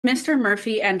Mr.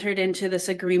 Murphy entered into this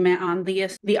agreement on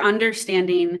the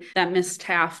understanding that Miss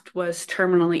Taft was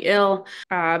terminally ill.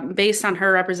 Based on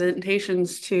her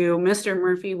representations to Mr.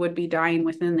 Murphy would be dying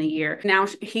within the year. Now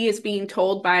he is being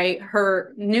told by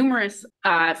her numerous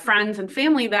friends and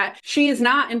family that she is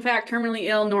not in fact terminally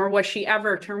ill, nor was she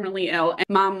ever terminally ill. And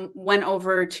Mom went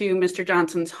over to Mr.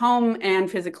 Johnson's home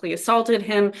and physically assaulted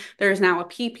him. There is now a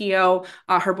PPO.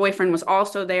 Her boyfriend was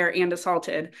also there and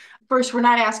assaulted. First, we're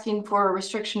not asking for a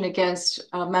restriction against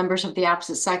members of the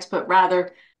opposite sex, but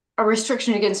rather a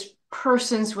restriction against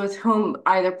persons with whom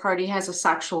either party has a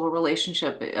sexual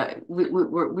relationship. We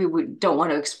don't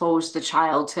want to expose the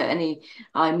child to any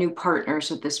new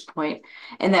partners at this point.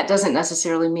 And that doesn't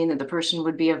necessarily mean that the person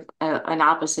would be of an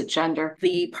opposite gender.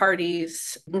 The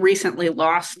parties recently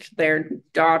lost their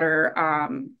daughter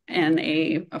in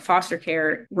a foster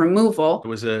care removal. There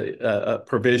was a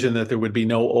provision that there would be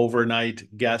no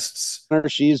overnight guests.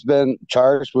 She's been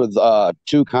charged with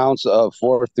 2 counts of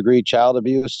 4th-degree child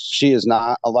abuse. She is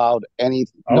not allowed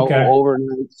no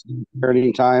overnight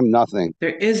parenting time, nothing.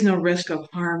 There is no risk of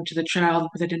harm to the child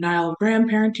with a denial of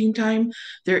grandparenting time.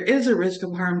 There is a risk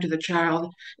of harm to the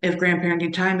child if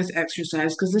grandparenting time is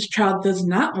exercised, because this child does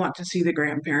not want to see the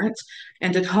grandparents,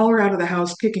 and to call her out of the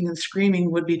house kicking and screaming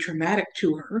would be traumatic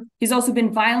to her. He's also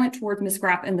been violent toward Ms.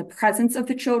 Grapp in the presence of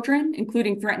the children,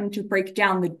 including threatening to break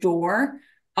down the door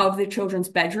of the children's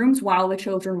bedrooms while the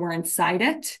children were inside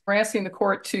it. We're asking the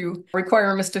court to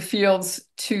require Mr. Fields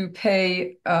to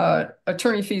pay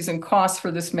attorney fees and costs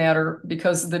for this matter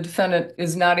because the defendant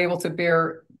is not able to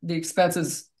bear the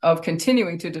expenses of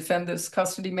continuing to defend this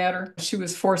custody matter. She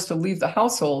was forced to leave the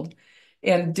household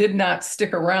and did not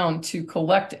stick around to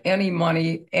collect any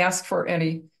money, ask for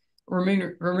any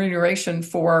remuneration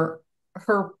for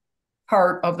her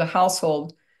part of the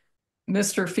household.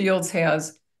 Mr. Fields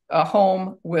has a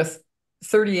home with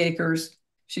 30 acres.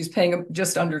 She's paying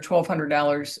just under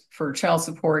 $1,200 for child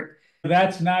support.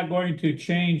 That's not going to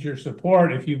change your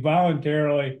support if you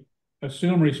voluntarily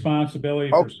assume responsibility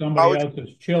for somebody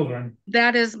else's children.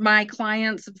 That is my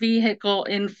client's vehicle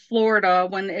in Florida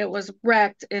when it was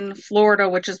wrecked in Florida,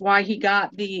 which is why he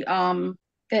got the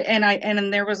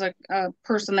and there was a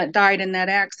person that died in that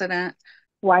accident.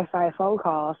 Wi-Fi phone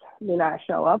calls do not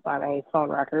show up on a phone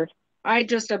record. I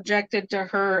just objected to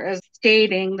her as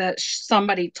stating that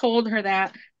somebody told her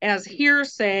that as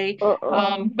hearsay,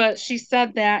 but she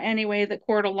said that anyway. The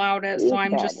court allowed it, so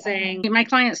I'm just saying my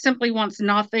client simply wants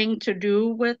nothing to do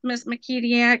with Miss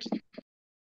McKediak.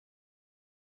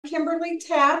 Kimberly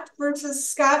Taft versus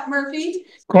Scott Murphy.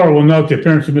 Court will note the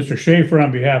appearance of Mr. Schaefer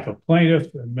on behalf of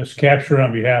plaintiff and Ms. Capture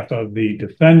on behalf of the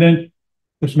defendant.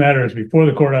 This matter is before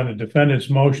the court on the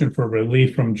defendant's motion for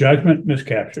relief from judgment. Ms.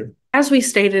 Capture. As we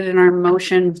stated in our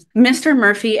motion, Mr.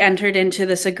 Murphy entered into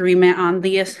this agreement on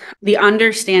the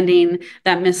understanding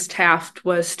that Miss Taft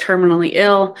was terminally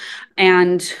ill,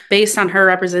 and based on her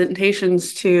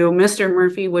representations to Mr.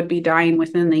 Murphy would be dying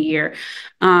within the year.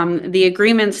 The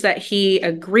agreements that he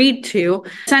agreed to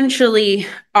essentially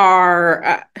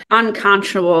are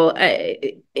unconscionable,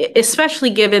 especially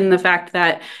given the fact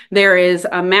that there is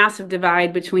a massive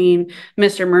divide between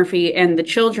Mr. Murphy and the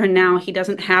children now. He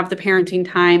doesn't have the parenting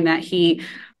time that he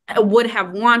would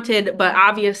have wanted, but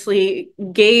obviously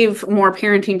gave more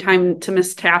parenting time to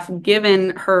Miss Taft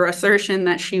given her assertion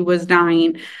that she was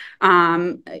dying.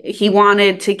 He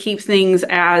wanted to keep things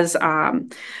as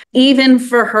even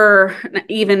for her.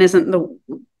 Even isn't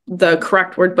the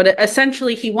correct word, but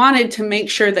essentially he wanted to make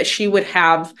sure that she would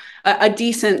have a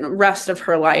decent rest of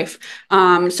her life.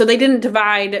 So they didn't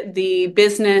divide the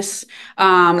business.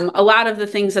 A lot of the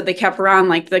things that they kept around,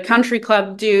 like the country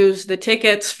club dues, the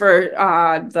tickets for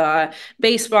the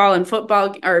baseball and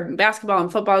football or basketball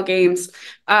and football games.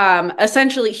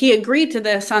 Essentially, he agreed to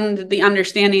this on the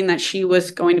understanding that she was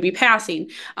going to be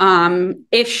passing.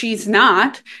 If she's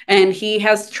not, and he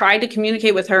has tried to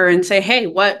communicate with her and say, hey,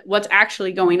 what's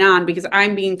actually going on? Because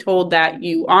I'm being told that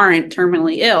you aren't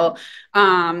terminally ill,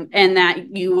 and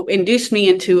that you induced me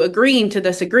into agreeing to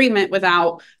this agreement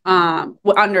without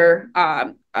under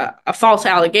a false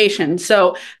allegation.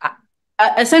 So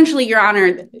essentially, Your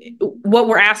Honor, what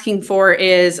we're asking for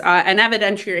is an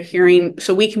evidentiary hearing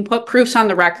so we can put proofs on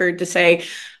the record to say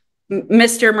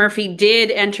Mr. Murphy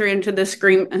did enter into this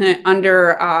agreement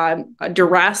under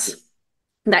duress,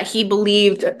 that he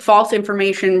believed false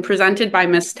information presented by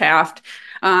Miss Taft.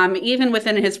 Even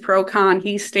within his pro-con,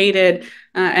 he stated,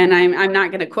 and I'm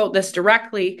not going to quote this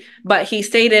directly, but he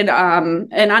stated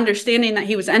an understanding that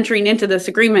he was entering into this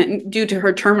agreement due to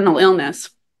her terminal illness.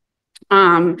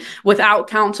 Without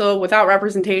counsel, without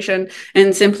representation,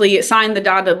 and simply signed the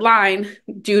dotted line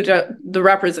due to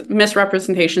the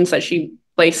misrepresentations that she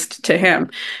placed to him.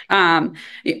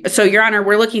 So, Your Honor,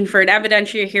 we're looking for an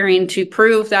evidentiary hearing to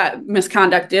prove that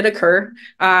misconduct did occur,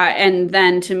 and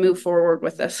then to move forward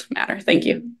with this matter. Thank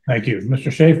you. Thank you.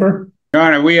 Mr. Schaefer? Your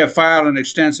Honor, we have filed an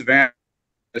extensive answer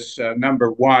to this.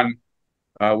 Number one,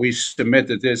 we submit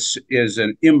that this is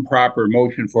an improper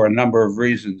motion for a number of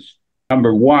reasons.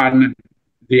 Number one,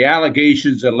 the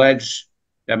allegations alleged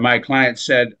that my client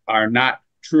said are not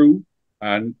true.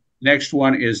 Next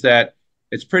one is that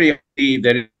it's pretty obvious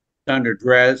that it's under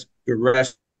duress,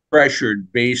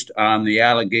 pressured based on the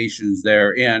allegations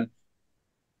therein.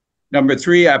 Number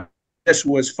three, this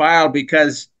was filed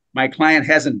because my client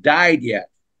hasn't died yet.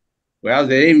 Well,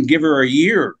 they didn't even give her a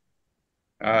year.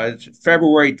 It's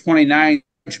February 29th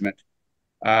judgment.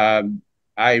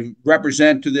 I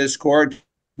represent to this court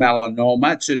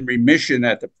melanoma. It's in remission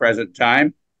at the present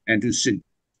time, and to suggest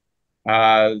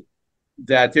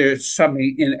that there's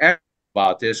something inequitable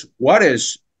about this. What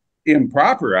is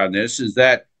improper on this is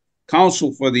that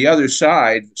counsel for the other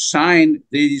side signed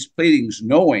these pleadings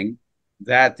knowing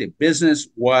that the business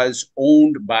was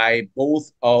owned by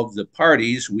both of the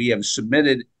parties. We have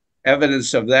submitted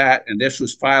evidence of that, and this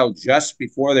was filed just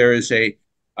before there is a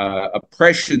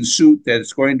oppression suit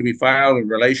that's going to be filed in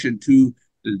relation to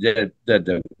the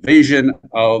division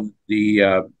of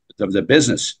the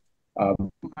business.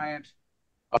 Client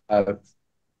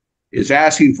is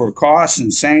asking for costs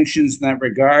and sanctions in that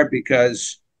regard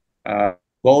because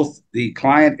both the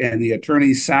client and the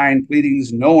attorney signed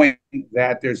pleadings knowing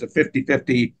that there's a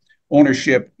 50-50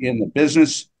 ownership in the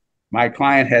business. My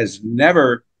client has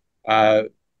never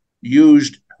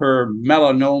used her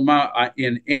melanoma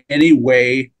in any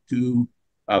way to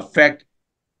affect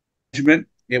judgment.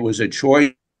 It was a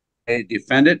choice by a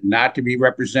defendant not to be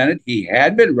represented. He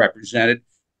had been represented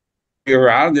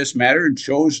around this matter and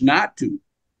chose not to.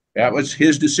 That was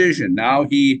his decision. Now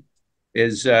he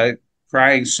is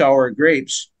crying sour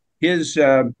grapes. His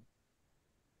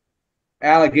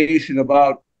allegation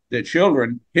about the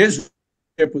children, his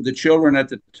relationship with the children at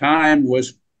the time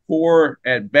was poor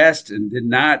at best and did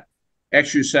not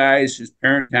exercise his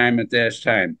parent time at this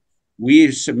time.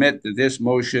 We submit that this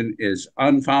motion is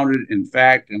unfounded in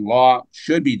fact and law,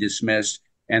 should be dismissed,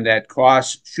 and that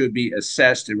costs should be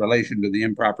assessed in relation to the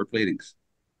improper pleadings.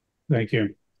 Thank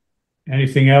you.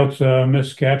 Anything else,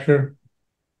 Ms. Capture?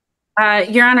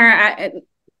 Your Honor,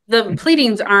 the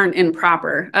pleadings aren't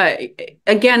improper.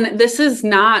 Again, this is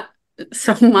not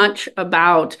so much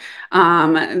about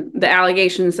the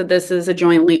allegations that this is a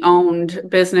jointly owned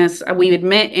business. We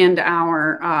admit in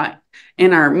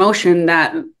our motion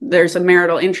that there's a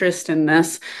marital interest in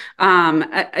this.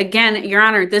 Again, Your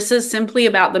Honor, this is simply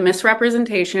about the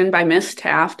misrepresentation by Miss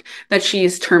Taft that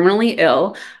she's terminally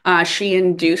ill. She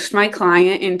induced my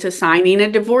client into signing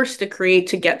a divorce decree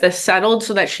to get this settled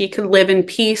so that she could live in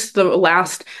peace the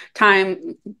last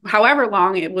time, however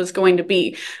long it was going to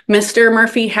be. Mr.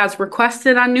 Murphy has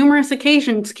requested on numerous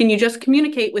occasions, can you just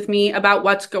communicate with me about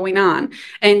what's going on?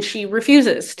 And she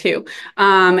refuses to.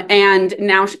 And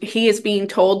now he is being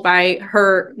told by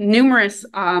her numerous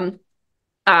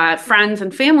friends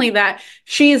and family that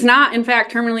she is not in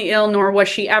fact terminally ill, nor was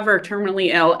she ever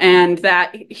terminally ill, and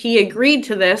that he agreed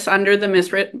to this under the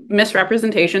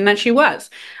misrepresentation that she was.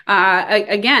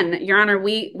 Again, Your Honor,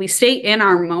 we state in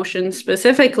our motion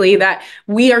specifically that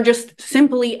we are just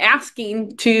simply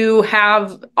asking to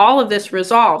have all of this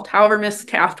resolved. However, Miss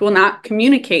Taft will not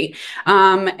communicate.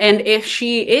 And if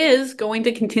she is going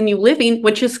to continue living,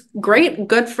 which is great,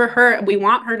 good for her, we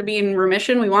want her to be in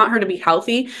remission, we want her to be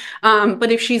healthy.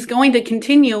 But if she's going to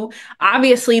continue,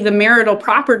 obviously the marital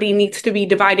property needs to be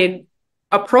divided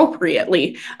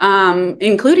appropriately,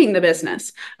 including the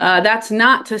business. That's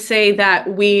not to say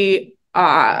that we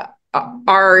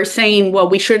are saying, well,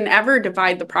 we shouldn't ever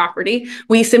divide the property.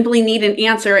 We simply need an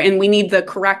answer, and we need the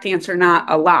correct answer,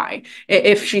 not a lie.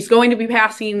 If she's going to be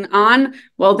passing on,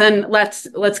 well, then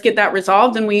let's get that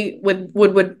resolved, and we would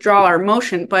withdraw our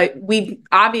motion. But we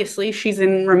obviously, she's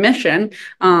in remission,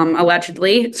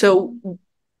 allegedly. So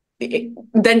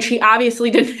then she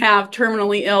obviously didn't have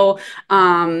terminally ill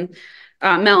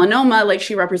melanoma like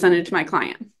she represented to my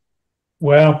client.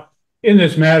 Well, in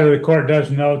this matter, the court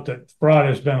does note that fraud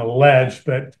has been alleged,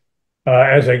 but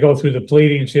as I go through the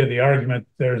pleadings here, the argument,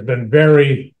 there's been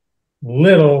very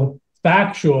little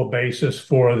factual basis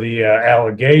for the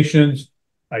allegations.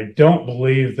 I don't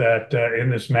believe that in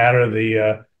this matter,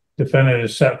 the defendant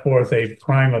has set forth a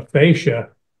prima facie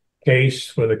case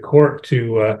for the court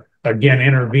to, again,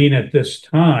 intervene at this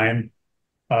time.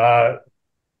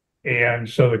 And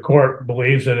so the court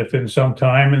believes that if in some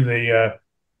time in the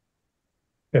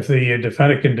if the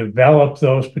defendant can develop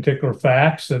those particular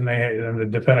facts, then the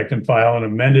defendant can file an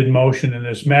amended motion in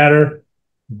this matter.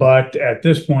 But at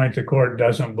this point, the court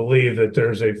doesn't believe that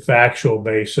there's a factual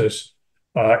basis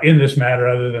in this matter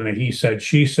other than a he said,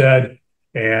 she said.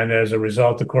 And as a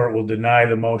result, the court will deny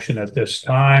the motion at this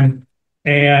time.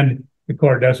 And the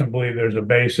court doesn't believe there's a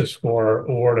basis for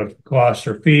award of costs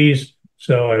or fees.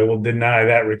 So it will deny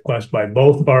that request by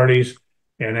both parties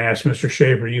and ask Mr.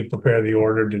 Schaefer, you prepare the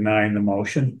order denying the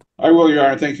motion. I will, Your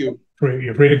Honor. Thank you.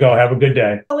 You're free to go. Have a good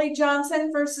day. Kelly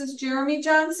Johnson versus Jeremy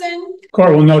Johnson.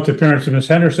 Court will note the appearance of Ms.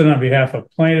 Henderson on behalf of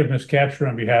plaintiff, Ms. Capture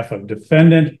on behalf of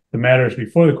defendant. The matter is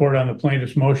before the court on the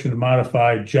plaintiff's motion to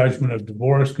modify judgment of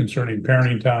divorce concerning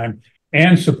parenting time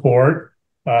and support.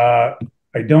 I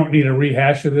don't need a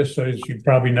rehash of this. So as you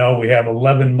probably know, we have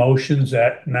 11 motions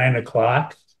at 9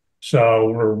 o'clock.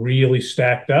 So we're really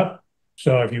stacked up.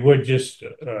 So if you would just,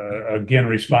 again,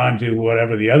 respond to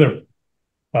whatever the other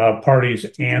party's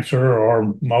answer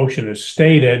or motion is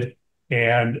stated.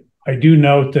 And I do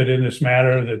note that in this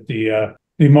matter that the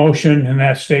motion, and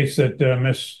that states that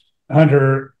Ms.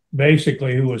 Hunter,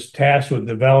 basically, who was tasked with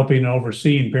developing and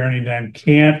overseeing parenting time,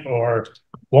 can't or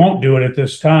won't do it at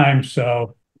this time.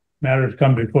 So matters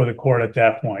come before the court at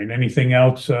that point. Anything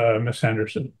else, Ms.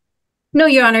 Henderson? No,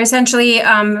 Your Honor. Essentially,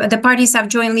 the parties have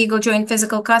joint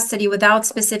physical custody without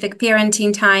specific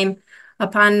parenting time.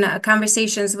 Upon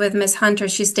conversations with Ms. Hunter,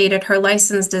 she stated her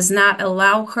license does not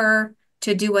allow her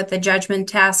to do what the judgment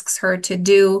tasks her to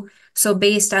do. So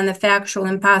based on the factual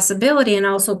impossibility and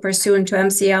also pursuant to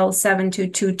MCL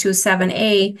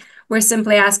 72227A, we're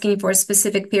simply asking for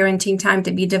specific parenting time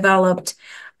to be developed.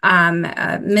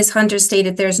 Ms. Hunter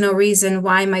stated there's no reason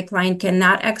why my client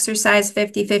cannot exercise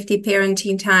 50-50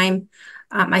 parenting time.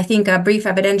 I think a brief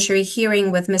evidentiary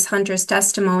hearing with Ms. Hunter's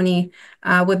testimony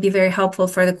would be very helpful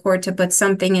for the court to put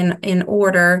something in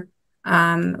order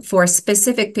for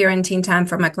specific parenting time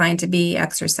for my client to be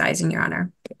exercising, Your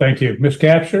Honor. Thank you. Ms.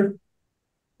 Capture?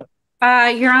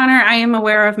 Your Honor, I am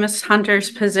aware of Ms. Hunter's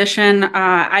position.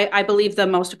 I believe the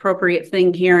most appropriate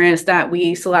thing here is that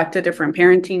we select a different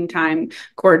parenting time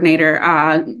coordinator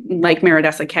like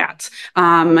Meredith Katz.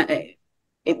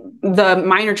 The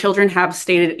minor children have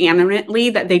stated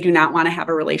animately that they do not want to have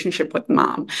a relationship with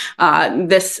mom.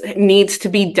 This needs to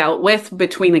be dealt with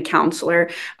between the counselor.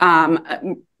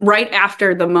 Right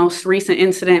after the most recent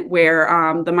incident where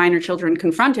the minor children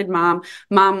confronted mom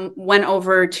went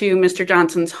over to Mr.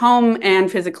 Johnson's home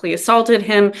and physically assaulted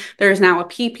him. There's now a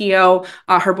PPO.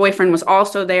 Her boyfriend was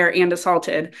also there and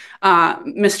assaulted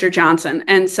Mr. Johnson.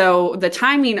 And so the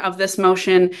timing of this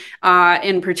motion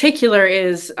in particular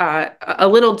is a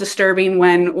little disturbing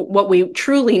when what we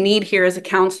truly need here is a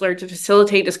counselor to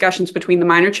facilitate discussions between the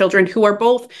minor children who are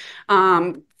both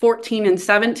 14 and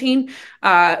 17,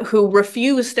 who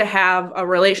refuse to have a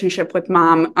relationship with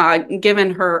mom,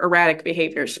 given her erratic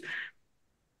behaviors.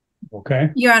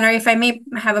 Okay. Your Honor, if I may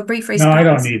have a brief response. No, I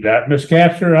don't need that. Ms.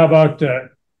 Capture, how about,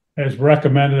 as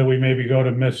recommended, we maybe go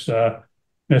to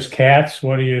Ms. Katz?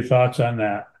 What are your thoughts on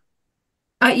that?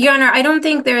 Your Honor, I don't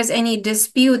think there is any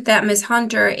dispute that Ms.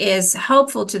 Hunter is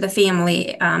helpful to the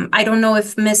family. I don't know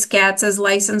if Ms. Katz's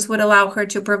license would allow her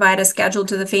to provide a schedule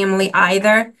to the family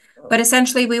either. But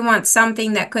essentially, we want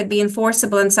something that could be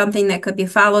enforceable and something that could be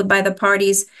followed by the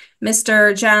parties.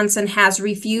 Mr. Johnson has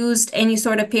refused any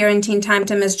sort of parenting time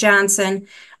to Ms. Johnson.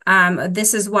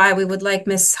 This is why we would like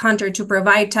Ms. Hunter to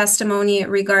provide testimony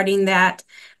regarding that.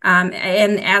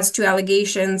 And as to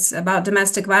allegations about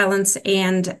domestic violence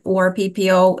and or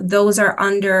PPO, those are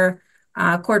under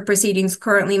court proceedings.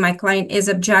 Currently, my client is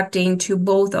objecting to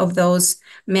both of those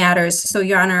matters. So,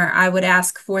 Your Honor, I would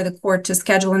ask for the court to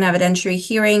schedule an evidentiary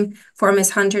hearing for Ms.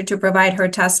 Hunter to provide her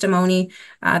testimony.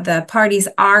 The parties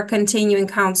are continuing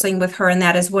counseling with her, and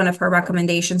that is one of her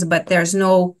recommendations, but there's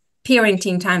no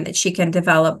parenting time that she can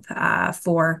develop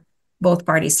for both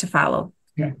parties to follow.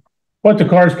 Okay. What the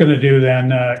court's going to do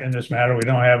then in this matter, we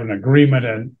don't have an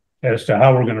agreement as to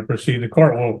how we're going to proceed. The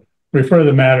court will refer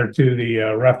the matter to the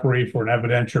referee for an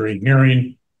evidentiary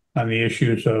hearing on the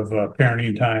issues of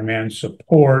parenting time and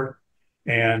support,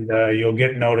 and you'll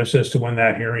get notice as to when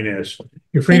that hearing is.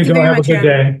 You're free to go. Have a good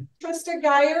day. Mr.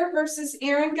 Geyer versus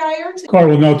Aaron Geyer. Court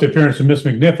will note the appearance of Ms.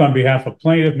 McNiff on behalf of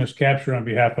plaintiff, Ms. Capture on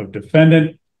behalf of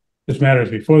defendant. This matter is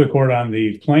before the court on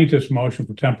the plaintiff's motion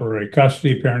for temporary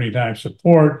custody, parenting time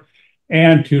support,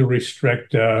 and to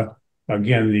restrict, again,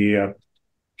 the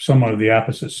someone of the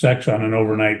opposite sex on an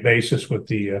overnight basis with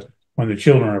the when the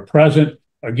children are present.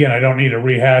 Again, I don't need a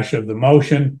rehash of the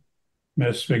motion.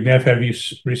 Ms. McNiff, have you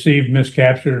received Ms.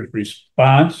 Capture's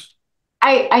response?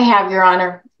 I have, Your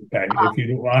Honor. Okay, if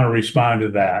you want to respond to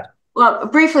that. Well,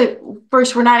 briefly,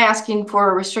 first, we're not asking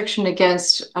for a restriction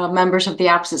against members of the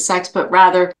opposite sex, but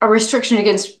rather a restriction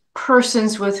against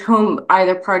persons with whom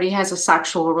either party has a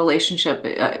sexual relationship.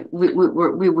 We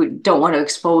don't want to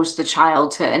expose the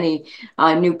child to any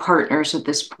new partners at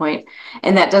this point.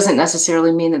 And that doesn't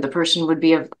necessarily mean that the person would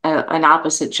be of an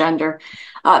opposite gender.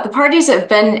 The parties have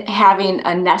been having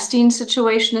a nesting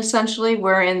situation, essentially,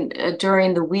 wherein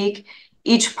during the week,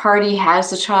 each party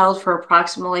has the child for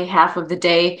approximately half of the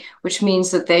day, which means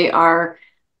that they are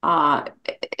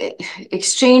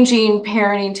exchanging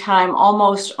parenting time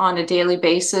almost on a daily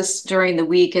basis during the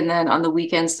week, and then on the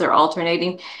weekends they're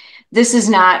alternating. This is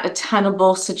not a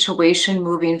tenable situation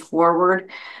moving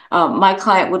forward. My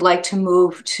client would like to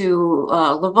move to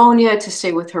Livonia to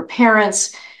stay with her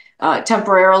parents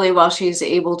temporarily while she's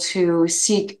able to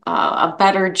seek a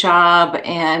better job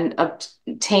and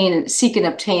seek and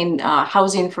obtain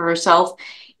housing for herself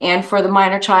and for the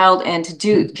minor child. And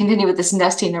to continue with this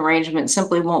nesting arrangement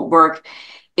simply won't work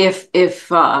if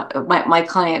my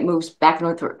client moves back in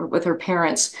with her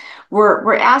parents.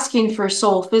 We're asking for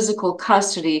sole physical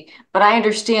custody, but I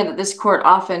understand that this court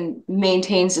often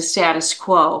maintains the status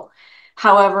quo.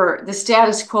 However, the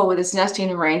status quo with this nesting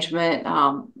arrangement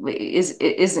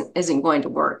isn't going to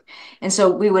work. And so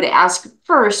we would ask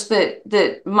first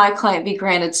that my client be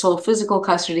granted sole physical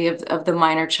custody of the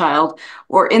minor child,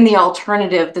 or in the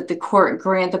alternative, that the court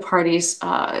grant the parties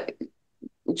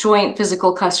joint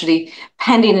physical custody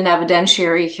pending an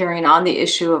evidentiary hearing on the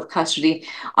issue of custody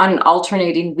on an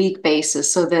alternating week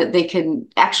basis so that they can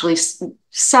actually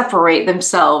separate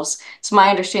themselves. It's my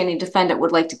understanding defendant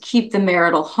would like to keep the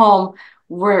marital home.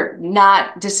 We're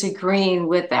not disagreeing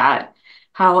with that.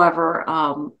 However,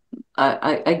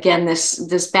 again,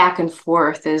 this back and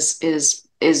forth is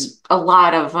a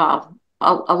lot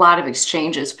of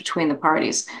exchanges between the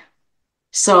parties.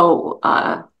 So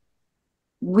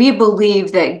we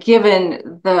believe that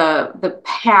given the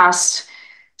past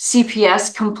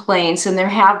CPS complaints, and there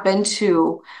have been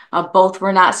two, both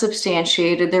were not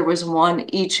substantiated. There was one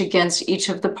each against each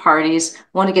of the parties,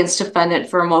 one against defendant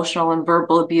for emotional and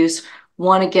verbal abuse,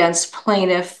 one against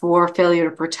plaintiff for failure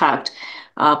to protect.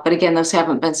 But again, those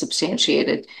haven't been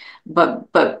substantiated.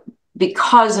 But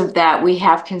because of that, we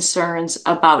have concerns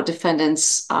about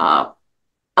defendant's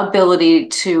ability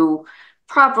to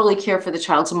properly care for the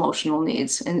child's emotional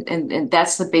needs. And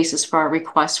that's the basis for our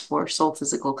request for sole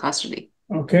physical custody.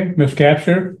 Okay, Ms.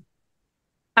 Capture.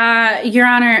 Your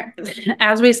Honor,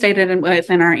 as we stated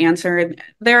within our answer,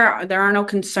 there are no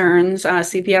concerns.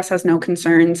 CPS has no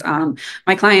concerns.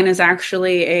 My client is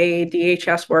actually a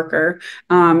DHS worker.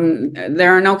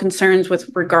 There are no concerns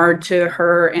with regard to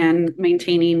her and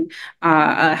maintaining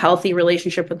a healthy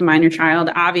relationship with the minor child.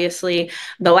 Obviously,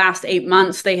 the last 8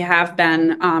 months they have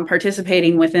been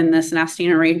participating within this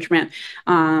nesting arrangement.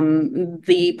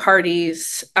 The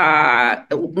parties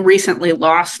recently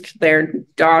lost their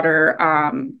daughter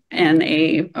and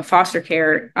a foster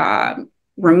care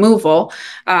removal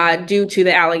due to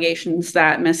the allegations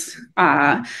that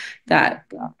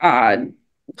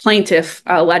plaintiff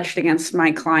alleged against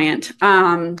my client.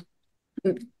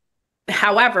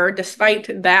 However,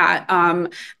 despite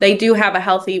that, they do have a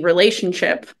healthy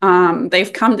relationship.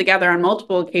 They've come together on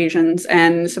multiple occasions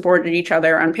and supported each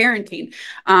other on parenting.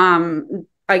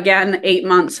 Again, 8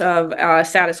 months of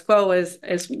status quo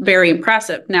is very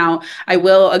impressive. Now, I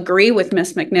will agree with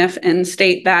Ms. McNiff and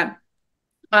state that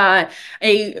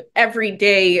a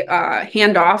everyday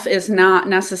handoff is not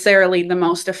necessarily the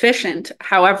most efficient.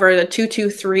 However, the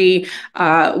 223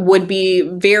 would be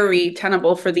very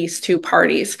tenable for these two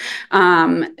parties.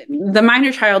 The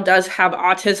minor child does have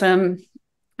autism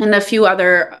and a few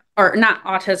other, or not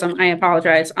autism, I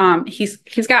apologize.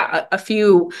 He's got a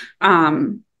few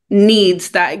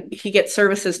needs that he gets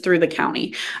services through the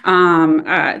county.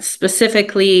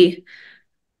 Specifically,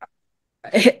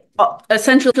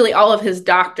 essentially all of his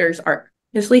doctors are.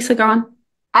 Is Lisa gone?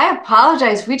 I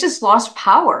apologize. We just lost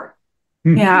power.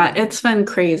 Yeah, it's been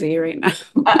crazy right now.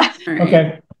 Right.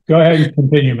 Okay, go ahead and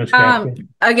continue, Ms. Captain.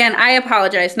 Again, I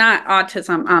apologize. Not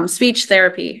autism, speech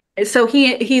therapy. So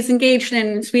he's engaged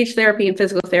in speech therapy and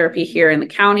physical therapy here in the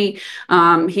county.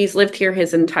 He's lived here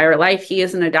his entire life. He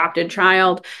is an adopted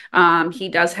child. He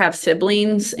does have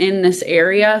siblings in this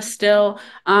area still.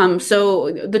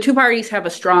 So the two parties have a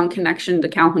strong connection to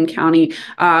Calhoun County.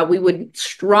 We would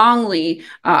strongly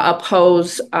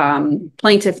oppose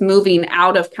plaintiff moving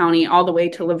out of county all the way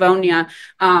to Livonia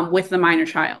with the minor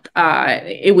child.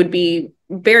 It would be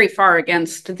very far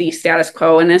against the status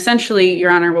quo. And essentially,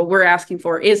 Your Honor, what we're asking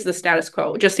for is the status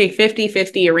quo, just a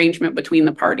 50-50 arrangement between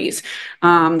the parties.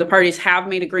 The parties have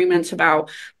made agreements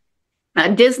about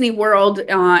Disney World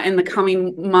in the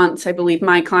coming months. I believe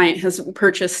my client has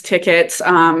purchased tickets,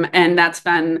 and that's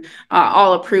been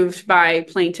all approved by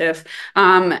plaintiff.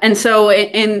 And so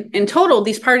in total,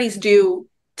 these parties do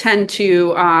tend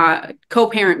to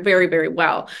co-parent very, very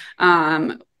well.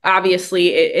 Obviously,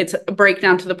 it's a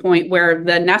breakdown to the point where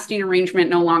the nesting arrangement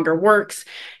no longer works,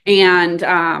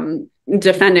 and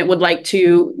defendant would like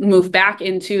to move back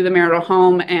into the marital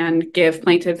home and give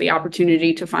plaintiff the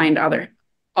opportunity to find other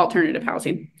alternative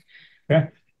housing. Okay.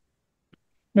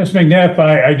 Ms. McNiff,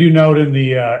 I do note in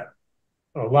the a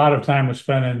lot of time was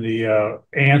spent in the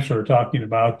answer talking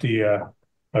about the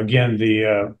again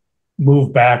the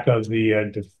move back of the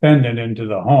defendant into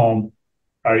the home.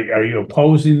 Are you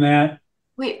opposing that?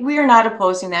 We are not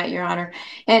opposing that, Your Honor.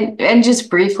 And just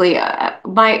briefly,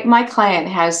 my client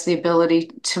has the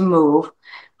ability to move.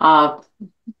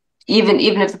 Even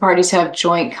if the parties have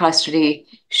joint custody,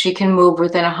 she can move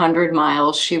within 100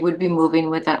 miles. She would be moving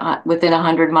within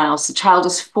 100 miles. The child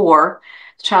is 4.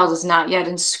 The child is not yet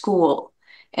in school.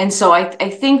 And so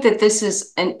I think that this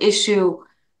is an issue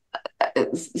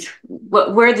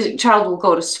where the child will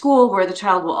go to school, where the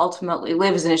child will ultimately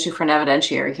live, is an issue for an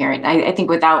evidentiary hearing. I think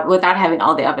without having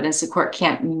all the evidence, the court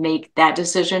can't make that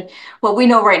decision. What we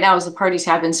know right now is the parties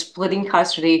have been splitting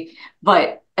custody,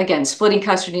 but again, splitting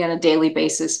custody on a daily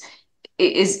basis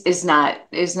is not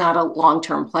a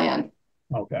long-term plan.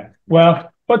 Okay.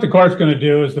 Well, what the court's going to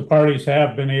do is the parties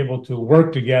have been able to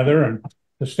work together, and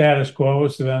the status quo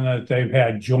is then that they've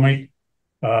had joint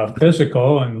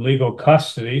physical and legal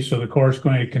custody. So the court's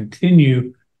going to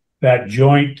continue that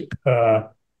joint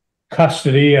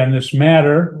custody on this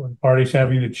matter, when parties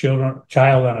having the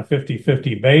child on a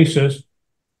 50-50 basis.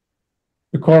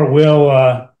 The court will,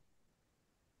 I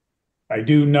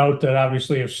do note that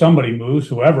obviously if somebody moves,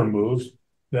 whoever moves,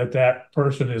 that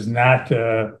person is not,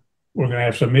 we're going to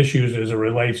have some issues as it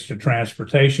relates to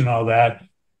transportation, all that.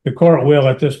 The court will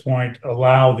at this point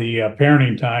allow the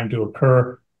parenting time to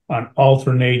occur on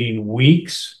alternating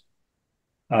weeks,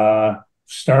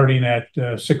 starting at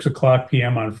 6 o'clock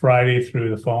p.m. on Friday through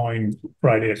the following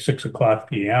Friday at 6 o'clock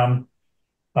p.m.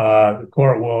 The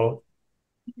court will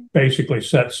basically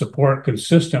set support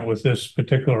consistent with this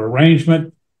particular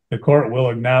arrangement. The court will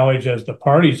acknowledge, as the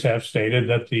parties have stated,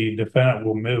 that the defendant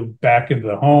will move back into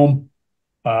the home.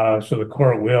 So the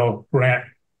court will grant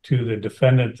to the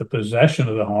defendant the possession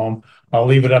of the home. I'll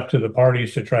leave it up to the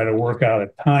parties to try to work out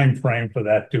a time frame for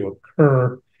that to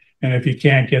occur. And if you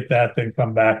can't get that, then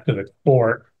come back to the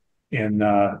court in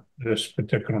this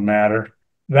particular matter.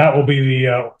 That will be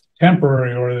the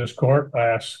temporary order of this court. I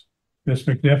ask Ms.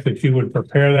 McNiff that you would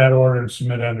prepare that order and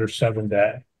submit under 7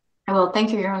 days. I will.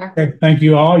 Thank you, Your Honor. Okay, thank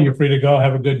you all. You're free to go.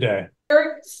 Have a good day.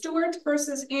 Eric Stewart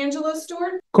versus Angela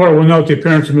Stewart. Court will note the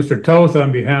appearance of Mr. Toth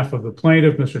on behalf of the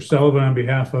plaintiff, Mr. Sullivan on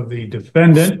behalf of the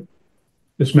defendant.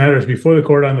 This matter is before the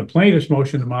court on the plaintiff's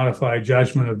motion to modify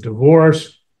judgment of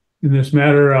divorce. In this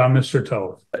matter, Mr.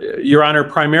 Toth. Your Honor,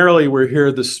 primarily we're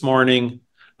here this morning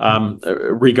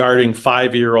regarding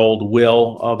 5-year-old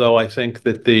Will, although I think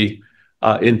that the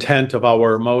intent of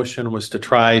our motion was to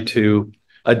try to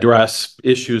address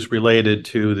issues related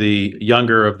to the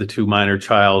younger of the 2 minor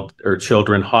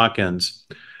children, Hawkins.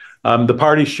 The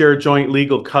parties share joint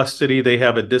legal custody. They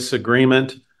have a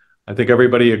disagreement. I think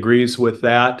everybody agrees with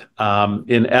that.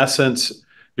 In essence,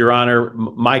 Your Honor,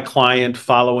 my client,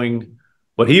 following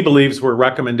what he believes were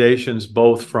recommendations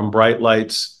both from Bright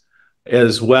Lights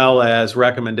as well as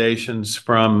recommendations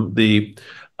from the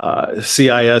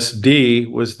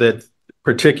CISD, was that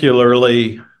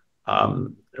particularly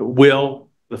Will,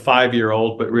 the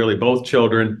 5-year-old, but really both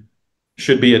children,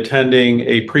 should be attending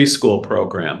a preschool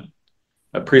program.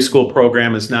 A preschool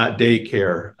program is not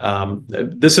daycare.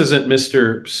 This isn't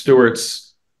Mr.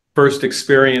 Stewart's first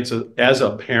experience as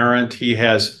a parent. He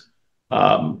has,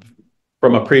 from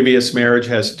a previous marriage,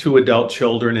 has 2 adult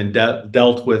children and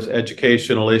dealt with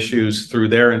educational issues through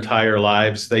their entire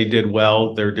lives. They did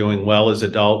well. They're doing well as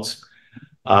adults.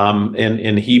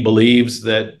 And he believes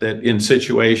that in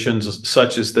situations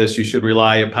such as this, you should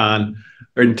rely upon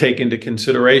and take into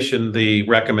consideration the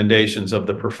recommendations of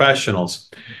the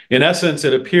professionals. In essence,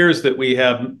 it appears that we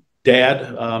have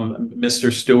Dad,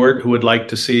 Mr. Stewart, who would like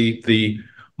to see the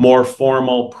more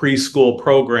formal preschool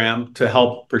program to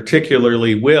help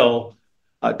particularly Will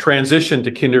transition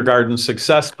to kindergarten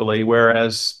successfully,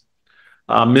 whereas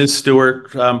Ms.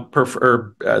 Stewart,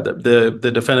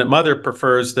 the defendant mother,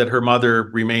 prefers that her mother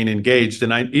remain engaged.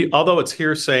 And although it's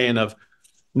hearsay and of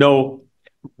no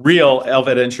real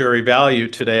evidentiary value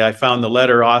today, I found the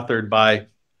letter authored by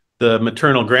the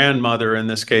maternal grandmother in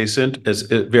this case is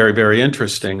very, very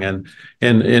interesting. And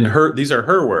these are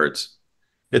her words.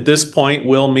 At this point,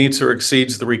 Will meets or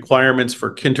exceeds the requirements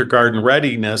for kindergarten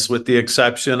readiness with the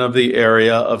exception of the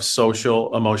area of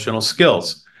social emotional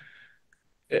skills.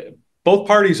 Both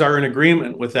parties are in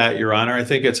agreement with that, Your Honor. I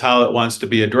think it's how it wants to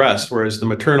be addressed, whereas the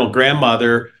maternal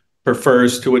grandmother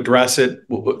prefers to address it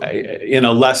in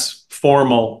a less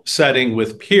formal setting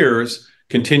with peers,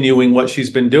 continuing what she's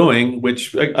been doing,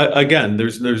 which again,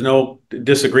 there's no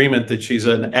disagreement that she's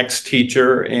an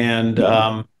ex-teacher and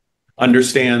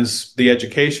understands the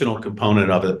educational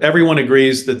component of it. Everyone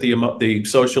agrees that the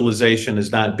socialization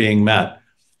is not being met.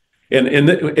 And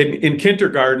in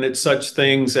kindergarten, it's such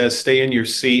things as stay in your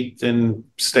seat and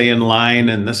stay in line,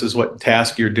 and this is what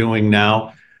task you're doing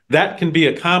now. That can be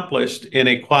accomplished in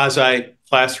a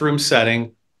quasi-classroom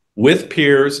setting with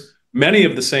peers, many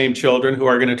of the same children who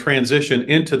are going to transition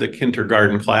into the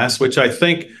kindergarten class, which I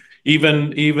think even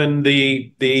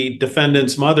the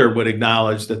defendant's mother would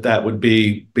acknowledge that would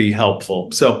be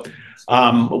helpful. So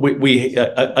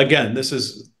again,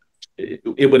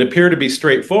 it would appear to be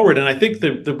straightforward. And I think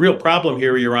the real problem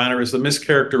here, Your Honor, is the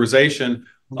mischaracterization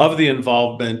of the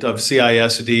involvement of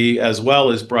CISD as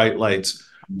well as Bright Lights.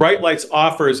 Bright Lights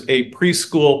offers a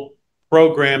preschool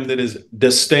program that is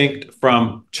distinct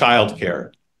from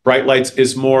childcare. Bright Lights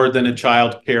is more than a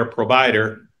child care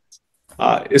provider.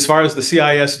 As far as the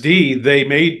CISD,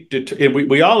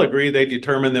 we all agree they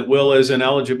determined that Will is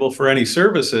ineligible for any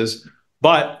services,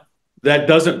 but that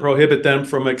doesn't prohibit them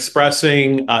from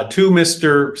expressing to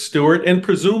Mr. Stewart and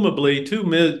presumably to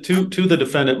the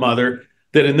defendant mother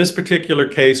that in this particular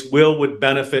case, Will would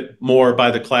benefit more by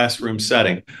the classroom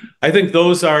setting. I think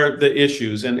those are the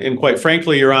issues. And quite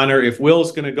frankly, Your Honor, if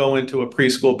Will's going to go into a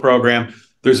preschool program,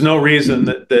 there's no reason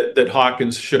that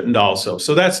Hawkins shouldn't also.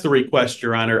 So that's the request,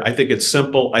 Your Honor. I think it's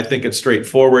simple. I think it's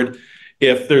straightforward.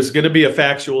 If there's going to be a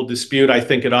factual dispute, I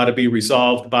think it ought to be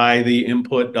resolved by the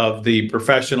input of the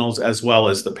professionals as well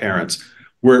as the parents.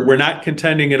 We're not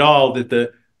contending at all that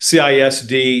the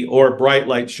CISD or Bright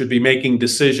Light should be making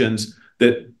decisions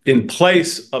that in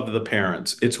place of the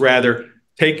parents. It's rather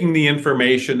taking the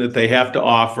information that they have to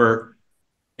offer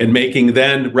and making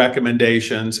then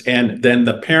recommendations, and then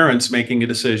the parents making a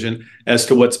decision as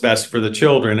to what's best for the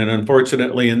children. And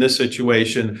unfortunately, in this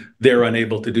situation, they're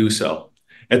unable to do so.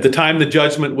 At the time the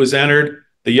judgment was entered,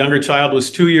 the younger child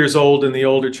was 2 years old and the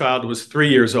older child was 3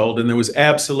 years old, and there was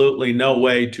absolutely no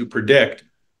way to predict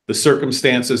the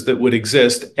circumstances that would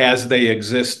exist as they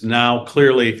exist now.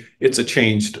 Clearly, it's a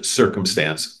changed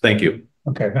circumstance. Thank you.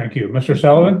 Okay, thank you. Mr.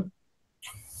 Sullivan?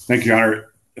 Thank you, Your Honor.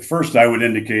 First, I would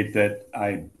indicate that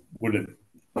I would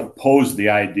oppose the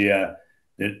idea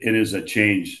that it is a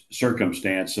changed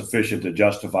circumstance sufficient to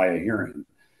justify a hearing.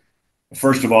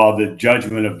 First of all, the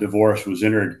judgment of divorce was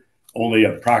entered only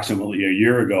approximately a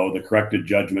year ago. The corrected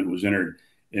judgment was entered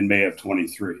in May of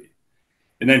 23.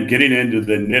 And then getting into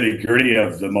the nitty-gritty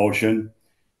of the motion,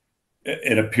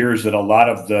 it appears that a lot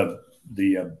of the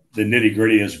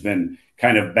nitty-gritty has been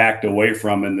kind of backed away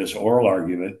from in this oral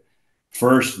argument.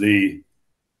 First, the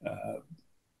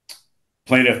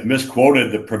plaintiff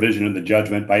misquoted the provision of the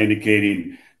judgment by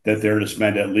indicating that they're to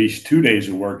spend at least 2 days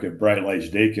of work at Bright Lights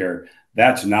Daycare.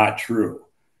 That's not true.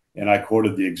 And I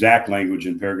quoted the exact language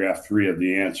in paragraph 3 of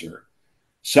the answer.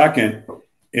 Second,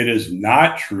 it is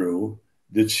not true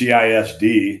that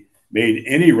CISD made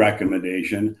any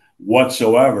recommendation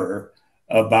whatsoever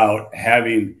about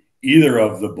having either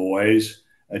of the boys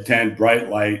attend Bright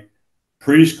Light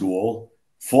preschool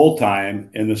full-time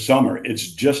in the summer.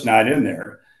 It's just not in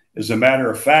there. As a matter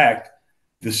of fact,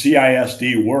 the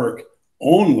CISD work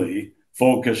only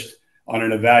focused on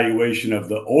an evaluation of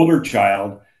the older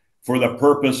child for the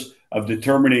purpose of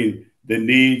determining the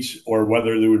needs or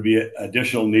whether there would be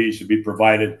additional needs to be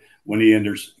provided when he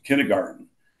enters kindergarten.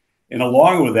 And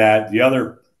along with that, the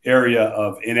other area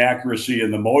of inaccuracy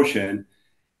in the motion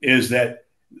is that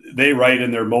they write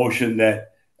in their motion that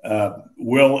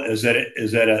Will is at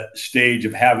a stage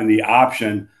of having the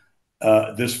option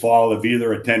this fall of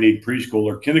either attending preschool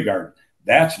or kindergarten.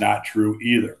 That's not true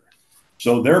either.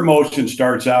 So their motion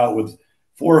starts out with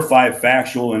 4 or 5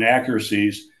 factual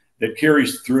inaccuracies that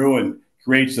carries through and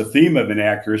creates the theme of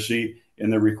inaccuracy in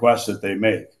the requests that they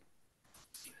make.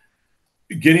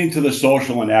 Getting to the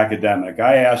social and academic,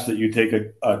 I ask that you take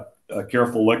a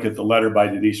careful look at the letter by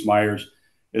Denise Myers,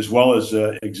 as well as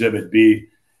Exhibit B,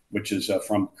 which is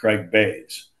from Craig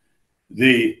Bays.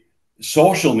 The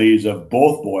social needs of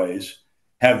both boys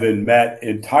have been met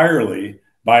entirely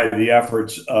by the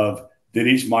efforts of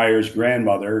Denise Myers'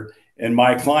 grandmother and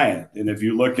my client. And if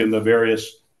you look in the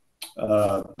various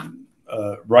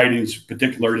writings,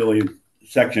 particularly in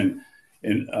section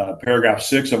in paragraph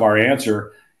 6 of our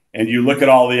answer, and you look at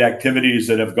all the activities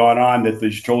that have gone on that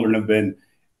these children have been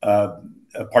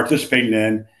participating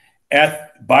in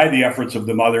by the efforts of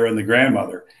the mother and the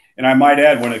grandmother. And I might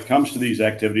add, when it comes to these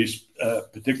activities,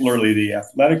 particularly the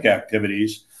athletic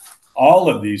activities, all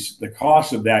of the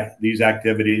costs of these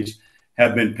activities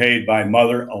have been paid by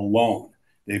mother alone.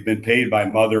 They've been paid by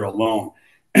mother alone.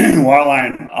 While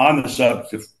I'm on the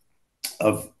subject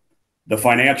of the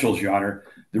financials, Your Honor,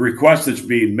 the request that's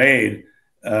being made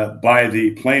by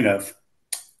the plaintiff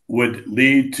would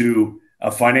lead to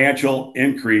a financial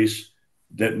increase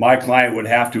that my client would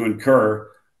have to incur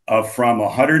from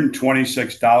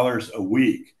 $126 a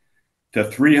week to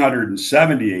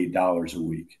 $378 a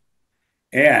week,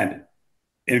 and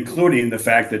including the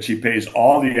fact that she pays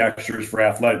all the extras for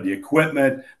athletic, the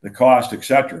equipment, the cost,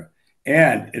 etc.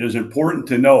 And it is important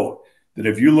to note that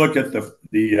if you look at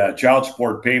the child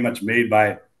support payments made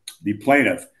by the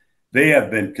plaintiff, they have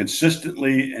been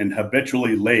consistently and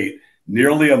habitually late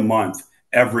nearly a month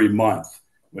every month,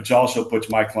 which also puts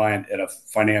my client at a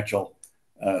financial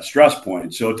stress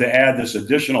point. So to add this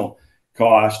additional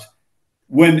cost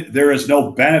when there is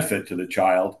no benefit to the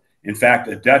child, in fact,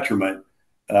 a detriment,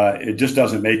 it just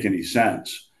doesn't make any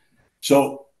sense.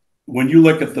 So when you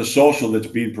look at the social that's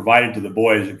being provided to the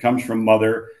boys, it comes from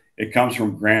mother, it comes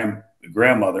from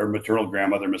grandmother, maternal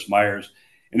grandmother, Miss Myers,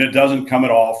 and it doesn't come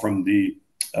at all from the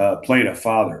plaintiff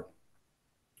father.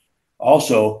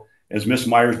 Also, as Miss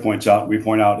Myers points out, we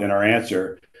point out in our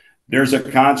answer, there's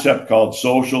a concept called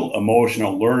social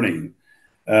emotional learning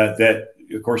that,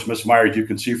 of course, Miss Myers, you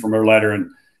can see from her letter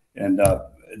and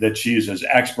that she's as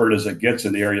expert as it gets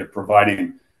in the area of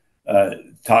providing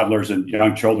toddlers and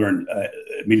young children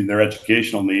meeting their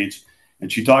educational needs.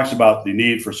 And she talks about the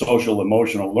need for social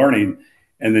emotional learning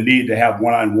and the need to have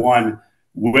one-on-one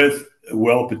with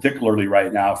Will, particularly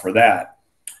right now for that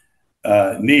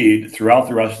need throughout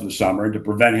the rest of the summer, and to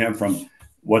prevent him from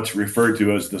what's referred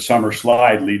to as the summer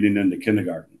slide leading into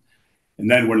kindergarten. And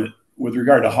then with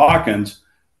regard to Hawkins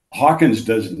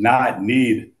does not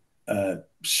need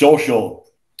social.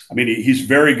 I mean, he's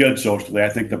very good socially. I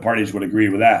think the parties would agree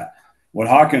with that. What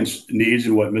Hawkins needs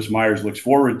and what Ms. Myers looks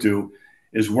forward to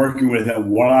is working with him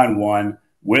one-on-one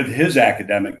with his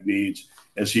academic needs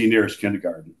as he nears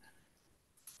kindergarten.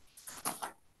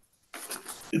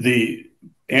 The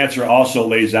answer also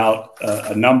lays out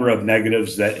a number of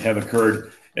negatives that have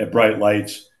occurred at Bright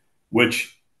Lights,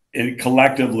 which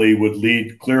collectively would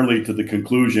lead clearly to the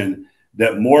conclusion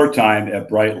that more time at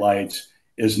Bright Lights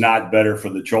is not better for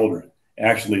the children.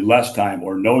 Actually, less time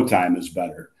or no time is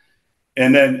better.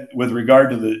 And then with regard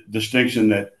to the distinction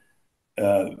that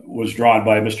was drawn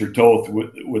by Mr. Toth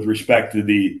with respect to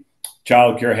the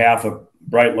child care half of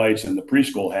Bright Lights and the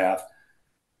preschool half,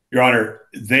 Your Honor,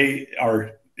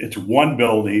 it's one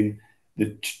building.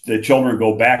 The children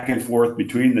go back and forth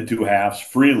between the two halves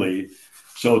freely.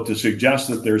 So to suggest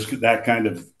that there's that kind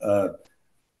of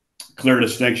clear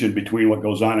distinction between what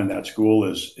goes on in that school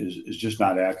is just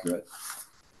not accurate.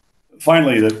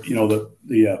 Finally,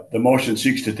 the motion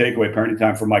seeks to take away parenting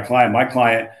time from my client. My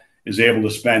client is able to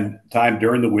spend time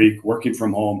during the week working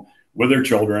from home with their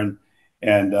children,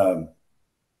 and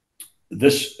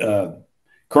this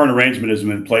current arrangement has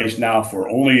been in place now for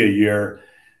only a year.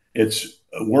 It's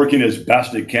working as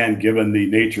best it can given the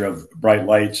nature of Bright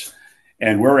Lights,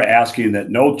 and we're asking that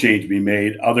no change be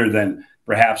made other than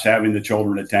perhaps having the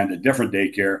children attend a different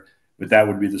daycare, but that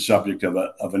would be the subject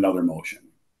of another motion.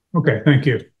 Okay, thank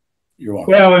you. You're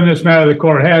welcome. Well, in this matter, the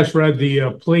court has read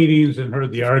the pleadings and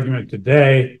heard the argument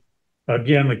today.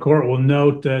 Again, the court will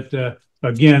note that,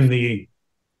 again,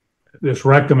 this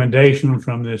recommendation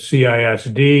from the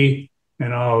CISD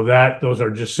and all of that, those are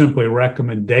just simply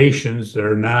recommendations.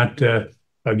 They're not,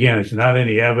 again, it's not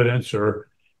any evidence or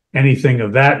anything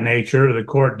of that nature. The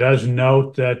court does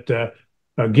note that,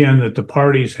 again, that the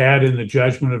parties had in the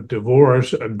judgment of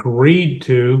divorce agreed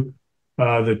to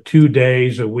the 2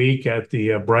 days a week at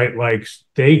the Bright Lights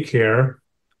daycare.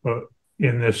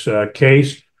 In this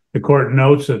case, the court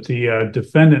notes that the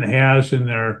defendant has in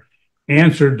their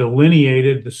answer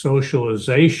delineated the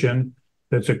socialization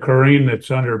that's occurring, that's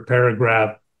under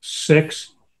paragraph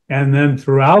 6. And then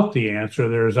throughout the answer,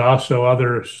 there's also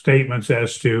other statements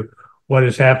as to what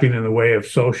is happening in the way of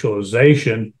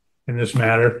socialization in this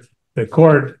matter. The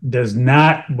court does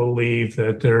not believe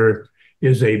that there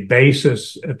is a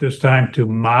basis at this time to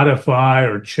modify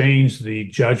or change the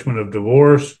judgment of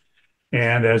divorce.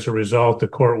 And as a result, the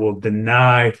court will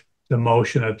deny the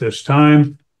motion at this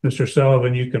time. Mr.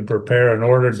 Sullivan, you can prepare an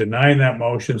order denying that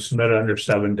motion, submit it under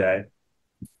 7 days.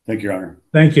 Thank you, Your Honor.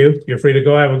 Thank you. You're free to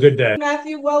go. Have a good day.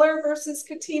 Matthew Weller versus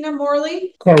Katina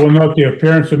Morley. Court will note the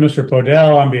appearance of Mr.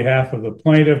 Podell on behalf of the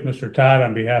plaintiff, Mr. Todd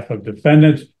on behalf of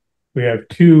defendants. We have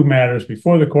two matters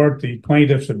before the court: the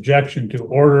plaintiff's objection to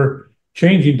order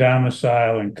changing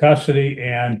domicile and custody,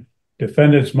 and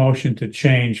defendant's motion to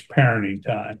change parenting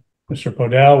time. Mr.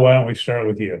 Podell, why don't we start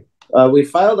with you? We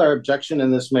filed our objection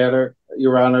in this matter,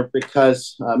 Your Honor,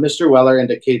 because Mr. Weller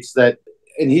indicates that,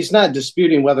 and he's not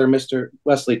disputing whether Mr.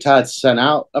 Wesley Todd sent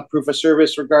out a proof of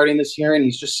service regarding this hearing.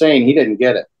 He's just saying he didn't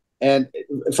get it. And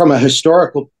from a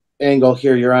historical angle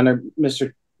here, Your Honor,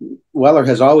 Mr. Weller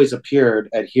has always appeared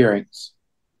at hearings.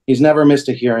 He's never missed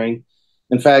a hearing.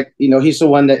 In fact, he's the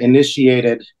one that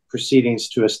initiated proceedings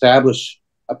to establish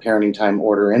a parenting time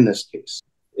order in this case.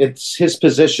 It's his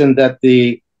position that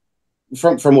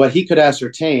from what he could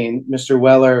ascertain, Mr.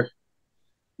 Weller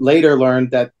later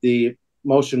learned that the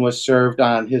motion was served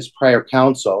on his prior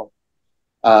counsel.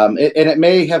 And it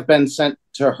may have been sent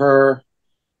to her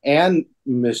and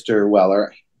Mr.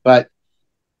 Weller, but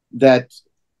that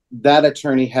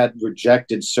attorney had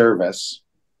rejected service.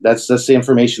 That's the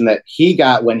information that he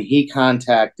got when he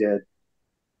contacted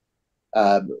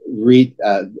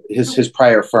his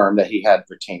prior firm that he had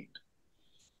retained.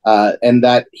 And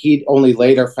that he only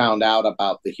later found out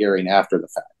about the hearing after the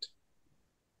fact.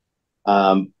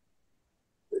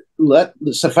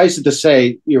 Suffice it to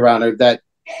say, Your Honor, that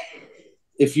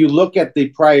if you look at the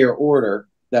prior order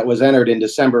that was entered in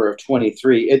December of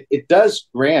 23, it does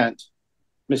grant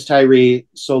Ms. Tyree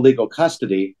sole legal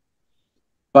custody,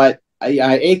 but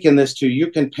I akin this to, you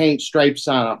can paint stripes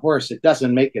on a horse, it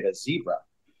doesn't make it a zebra,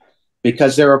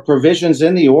 because there are provisions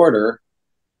in the order,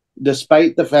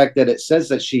 despite the fact that it says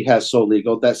that she has sole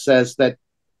legal, that says that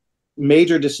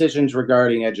major decisions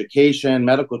regarding education,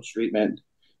 medical treatment,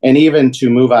 and even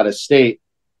to move out of state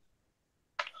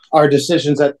are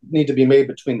decisions that need to be made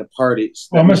between the parties.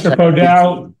 Well, Mr.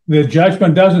 Podell, the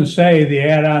judgment doesn't say the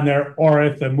add-on there, or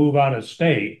if they move out of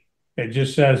state. It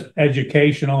just says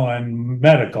educational and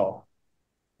medical.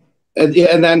 And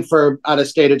then for out of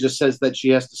state, it just says that she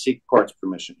has to seek court's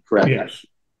permission, correct? Yes.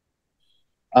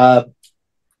 And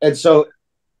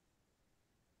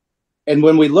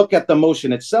when we look at the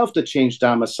motion itself to change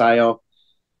domicile,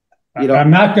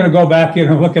 I'm not going to go back in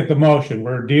and look at the motion.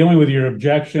 We're dealing with your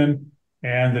objection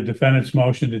and the defendant's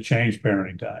motion to change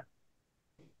parenting time.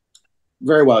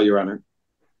 Very well, Your Honor.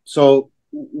 So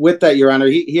with that, Your Honor,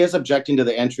 he is objecting to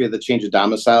the entry of the change of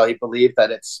domicile. He believed that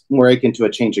it's more akin to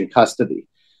a change in custody.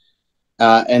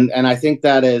 And I think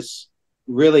that is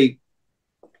really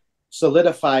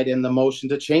solidified in the motion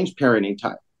to change parenting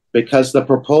time, because the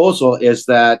proposal is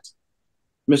that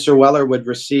Mr. Weller would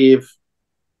receive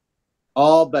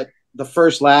all but the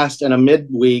first, last, and a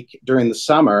midweek during the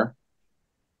summer,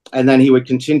 and then he would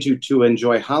continue to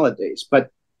enjoy holidays.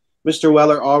 But Mr.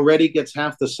 Weller already gets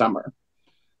half the summer.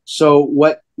 So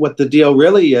what the deal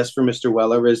really is for Mr.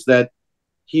 Weller is that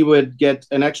he would get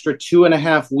an extra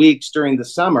 2.5 weeks during the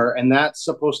summer, and that's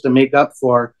supposed to make up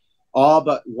for all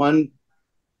but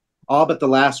the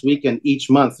last weekend each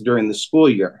month during the school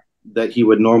year that he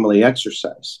would normally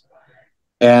exercise.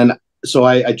 And so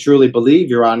I truly believe,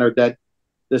 Your Honor, that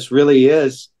this really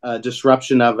is a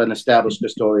disruption of an established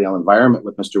custodial environment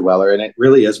with Mr. Weller, and it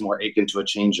really is more akin to a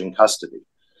change in custody.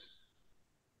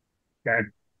 Okay,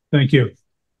 thank you.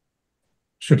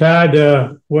 Mr.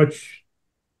 Todd,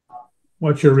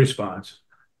 what's your response?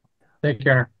 Thank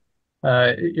you, Your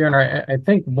Honor. Your Honor, I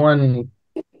think one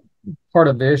part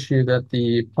of the issue that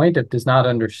the plaintiff does not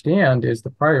understand is the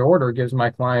prior order gives my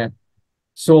client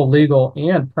sole legal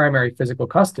and primary physical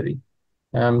custody.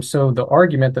 So the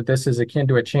argument that this is akin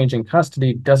to a change in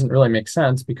custody doesn't really make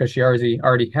sense, because she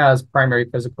already has primary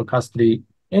physical custody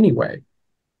anyway.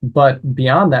 But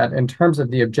beyond that, in terms of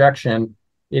the objection,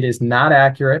 it is not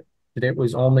accurate that it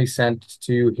was only sent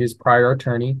to his prior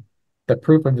attorney. The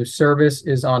proof of the service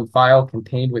is on file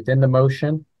contained within the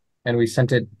motion, and we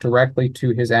sent it directly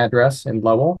to his address in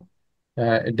Lowell.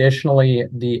 Additionally,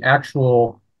 the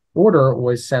actual order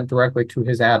was sent directly to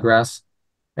his address.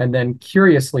 And then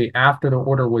curiously, after the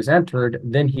order was entered,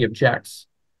 then he objects.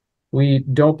 We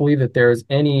don't believe that there's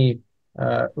any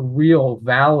real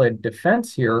valid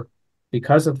defense here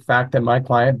because of the fact that my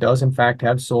client does in fact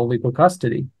have sole legal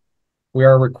custody. We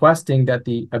are requesting that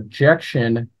the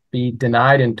objection be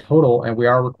denied in total, and we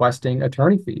are requesting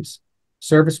attorney fees.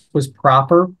 Service was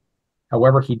proper.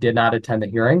 However, he did not attend the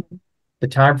hearing. The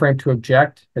time frame to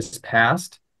object has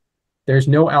passed. There's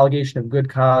no allegation of good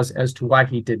cause as to why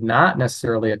he did not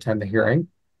necessarily attend the hearing.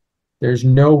 There's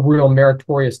no real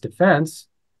meritorious defense,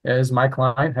 as my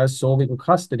client has sole legal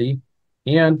custody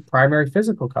and primary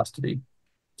physical custody.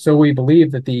 So we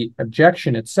believe that the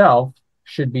objection itself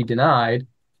should be denied,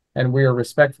 and we are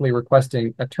respectfully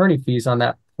requesting attorney fees on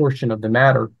that portion of the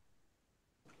matter.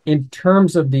 In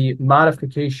terms of the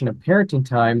modification of parenting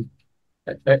time,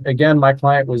 Again, my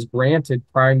client was granted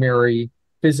primary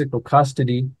physical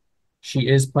custody. She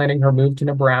is planning her move to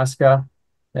Nebraska.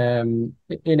 In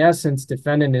essence,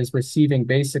 defendant is receiving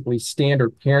basically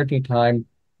standard parenting time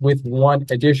with one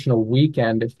additional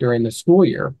weekend during the school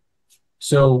year.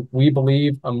 So we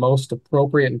believe a most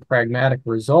appropriate and pragmatic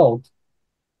result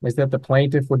is that the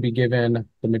plaintiff would be given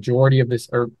the majority of this,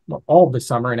 or all of the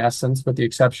summer in essence, with the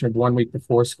exception of 1 week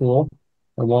before school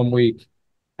and 1 week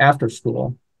after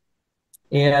school,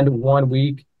 and 1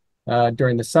 week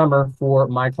during the summer for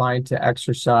my client to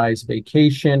exercise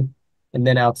vacation. And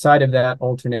then outside of that,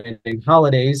 alternating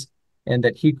holidays, and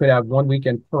that he could have 1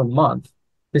 weekend per month.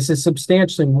 This is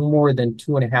substantially more than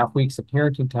 2.5 weeks of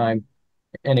parenting time.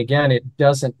 And again, it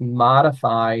doesn't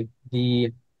modify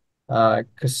the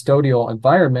custodial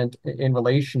environment in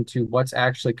relation to what's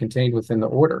actually contained within the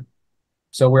order.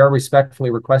 So we are respectfully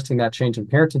requesting that change in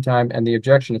parenting time and the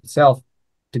objection itself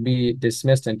to be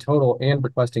dismissed in total, and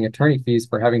requesting attorney fees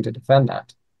for having to defend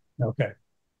that. Okay.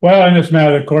 Well, in this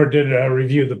matter, the court did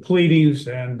review the pleadings,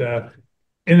 and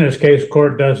in this case,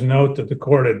 court does note that the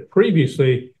court had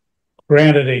previously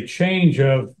granted a change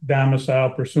of domicile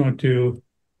pursuant to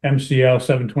MCL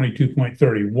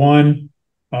 722.31.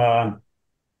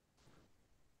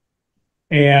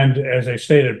 And as I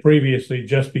stated previously,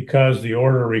 just because the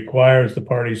order requires the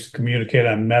parties to communicate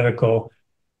on medical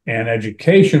and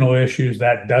educational issues,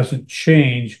 that doesn't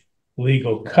change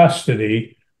legal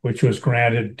custody, which was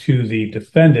granted to the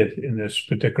defendant in this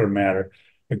particular matter.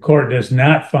 The court does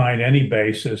not find any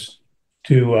basis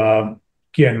to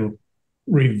again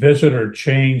revisit or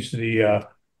change the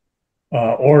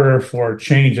order for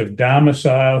change of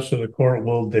domicile, so the court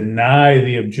will deny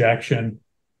the objection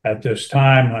at this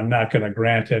time. I'm not going to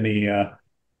grant any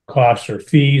costs or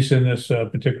fees in this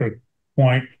particular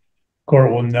point.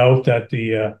 Court will note that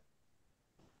the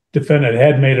defendant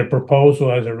had made a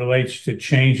proposal as it relates to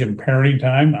change in parenting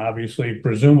time, obviously,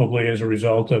 presumably as a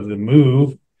result of the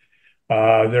move.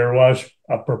 There was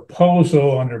a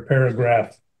proposal under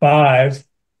paragraph 5,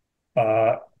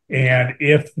 and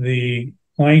if the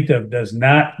plaintiff does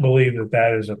not believe that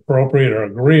that is appropriate or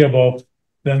agreeable,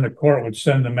 then the court would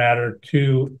send the matter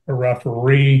to a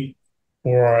referee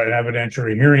for an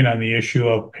evidentiary hearing on the issue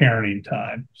of parenting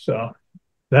time. So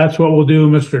that's what we'll do.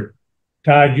 Mr.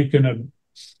 Todd, you can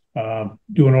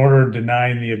do an order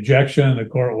denying the objection. The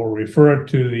court will refer it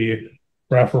to the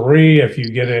referee. If you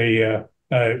get a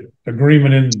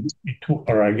agreement in,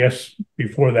 or I guess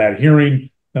before that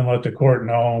hearing, then let the court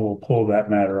know and we'll pull that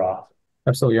matter off.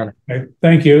 Absolutely, Your Honor. Okay,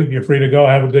 thank you. You're free to go.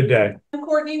 Have a good day.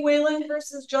 Courtney Whalen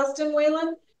versus Justin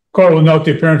Whalen. Court will note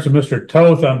the appearance of Mr.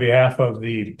 Toth on behalf of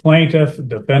the plaintiff,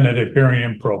 defendant appearing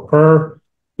in pro per.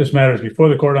 This matter is before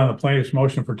the court on the plaintiff's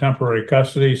motion for temporary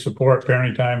custody, support,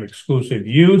 parenting time, exclusive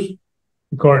use.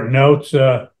 The court notes,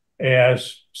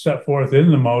 as set forth in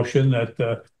the motion, that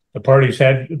the parties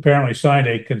had apparently signed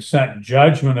a consent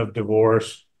judgment of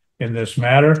divorce in this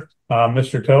matter.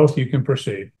 Mr. Toth, you can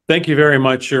proceed. Thank you very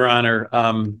much, Your Honor.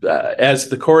 As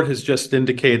the court has just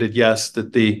indicated, yes,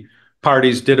 that the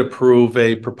parties did approve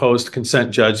a proposed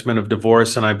consent judgment of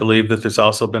divorce, and I believe that there's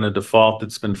also been a default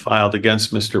that's been filed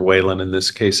against Mr. Whalen in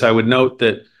this case. I would note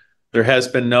that there has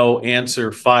been no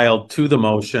answer filed to the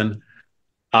motion.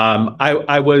 I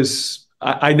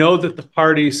know that the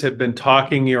parties have been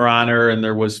talking, Your Honor, and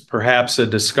there was perhaps a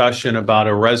discussion about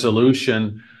a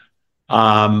resolution.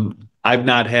 I've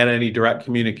not had any direct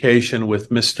communication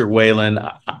with Mr. Whalen.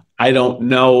 I don't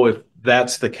know if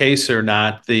that's the case or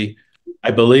not. I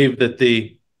believe that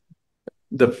the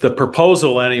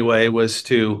proposal anyway was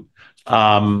to,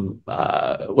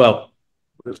 well,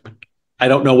 I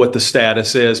don't know what the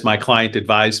status is. My client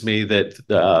advised me that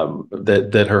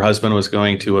that her husband was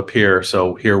going to appear,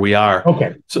 so here we are.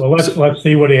 Okay, so let's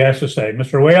see what he has to say.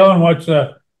 Mr. Whalen,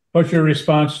 what's your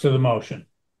response to the motion?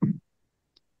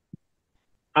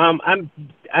 I'm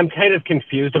kind of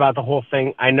confused about the whole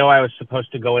thing. I know I was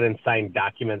supposed to go in and sign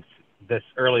documents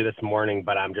early this morning,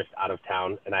 but I'm just out of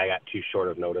town and I got too short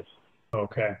of notice.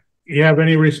 Okay. You have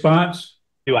any response?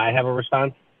 Do I have a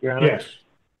response, Your Honor? Yes.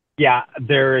 Yeah,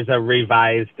 there is a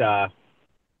revised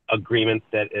agreement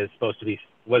that was supposed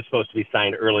to be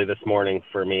signed early this morning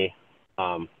for me.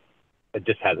 It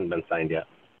just hasn't been signed yet.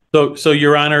 So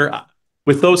Your Honor,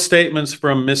 with those statements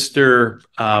from Mr.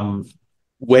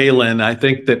 Whalen, I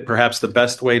think that perhaps the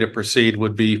best way to proceed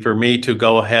would be for me to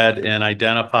go ahead and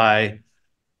identify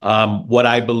what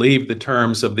I believe the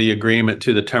terms of the agreement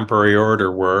to the temporary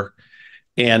order were,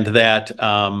 and that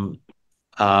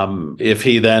if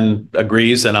he then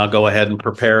agrees, then I'll go ahead and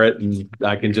prepare it, and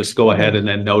I can just go ahead and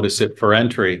then notice it for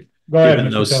entry, given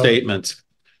those statements.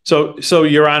 So,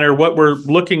 Your Honor, what we're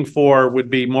looking for would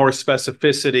be more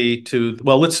specificity to,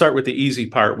 well, let's start with the easy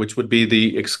part, which would be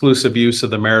the exclusive use of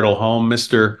the marital home.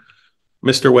 Mr.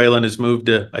 Whalen has moved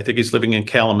to, I think he's living in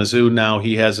Kalamazoo now.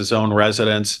 He has his own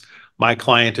residence. My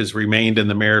client has remained in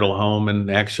the marital home,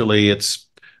 and actually it's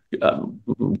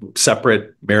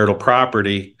separate marital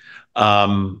property,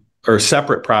 or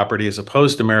separate property as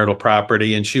opposed to marital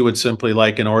property. And she would simply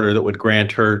like an order that would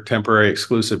grant her temporary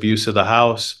exclusive use of the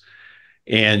house.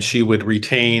 And she would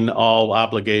retain all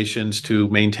obligations to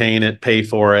maintain it, pay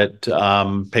for it,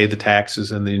 pay the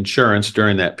taxes and the insurance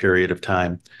during that period of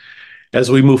time.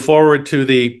 As we move forward to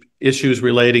the issues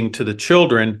relating to the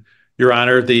children, Your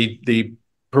Honor, the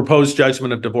proposed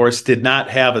judgment of divorce did not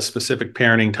have a specific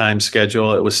parenting time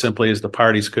schedule. It was simply as the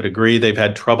parties could agree. They've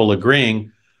had trouble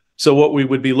agreeing. So what we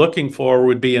would be looking for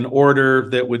would be an order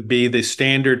that would be the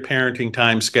standard parenting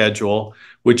time schedule,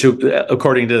 which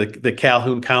according to the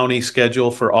Calhoun County schedule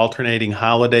for alternating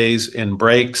holidays and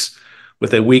breaks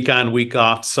with a week-on,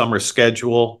 week-off summer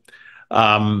schedule.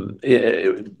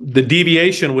 The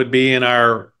deviation would be in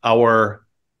our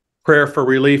prayer for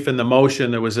relief in the motion.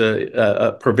 There was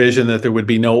a provision that there would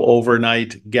be no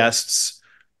overnight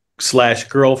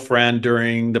guests/girlfriend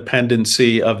during the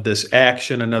pendency of this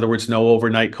action. In other words, no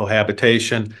overnight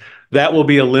cohabitation. That will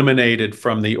be eliminated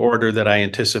from the order that I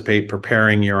anticipate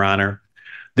preparing, Your Honor.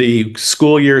 The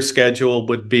school year schedule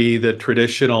would be the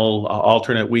traditional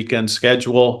alternate weekend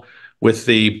schedule with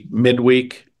the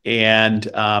midweek. And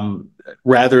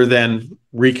rather than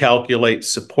recalculate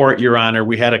support, Your Honor,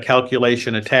 we had a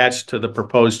calculation attached to the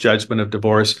proposed judgment of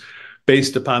divorce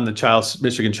based upon the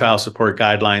Michigan Child Support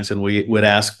Guidelines, and we would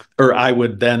ask, or I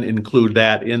would then include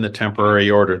that in the temporary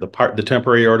order. The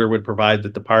temporary order would provide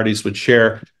that the parties would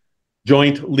share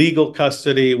joint legal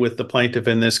custody with the plaintiff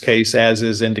in this case, as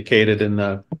is indicated in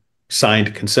the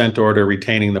signed consent order,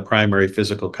 retaining the primary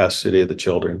physical custody of the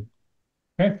children.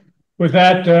 Okay. With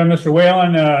that, Mr.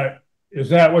 Whalen, is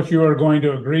that what you are going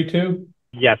to agree to?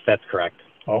 Yes, that's correct.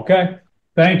 Okay.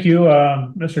 Thank you,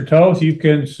 Mr. Toth. You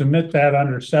can submit that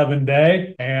under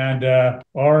 7-day, and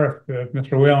or if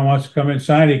Mr. Whalen wants to come in and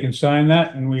sign, he can sign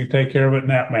that, and we can take care of it in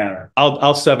that manner.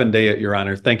 I'll 7-day it, Your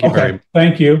Honor. Thank you very much.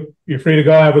 Thank you. You're free to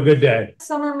go. Have a good day.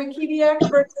 Summer McKediak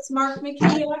versus Mark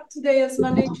McKediak. Today is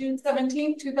Monday, June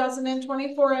 17,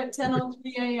 2024 at 10:03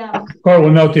 a.m. Court will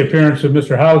note the appearance of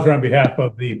Mr. Hauser on behalf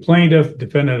of the plaintiff,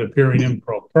 defendant appearing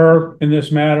improper in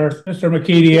this matter. Mr.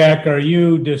 McKediak, are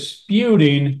you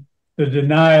disputing the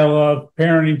denial of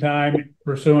parenting time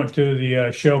pursuant to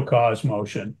the show cause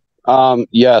motion?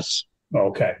 Yes.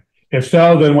 Okay. If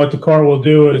so, then what the court will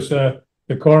do is the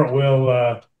court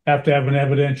will have to have an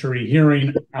evidentiary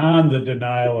hearing on the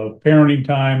denial of parenting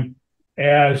time.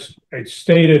 As it's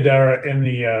stated in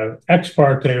the ex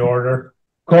parte order,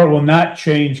 court will not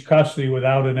change custody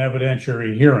without an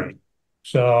evidentiary hearing.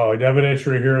 So an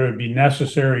evidentiary hearing would be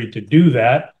necessary to do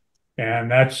that, and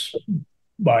that's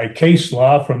by case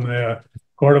law from the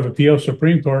Court of Appeals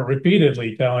Supreme Court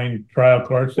repeatedly telling trial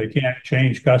courts they can't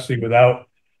change custody without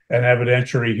an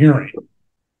evidentiary hearing.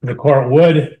 The court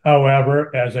would,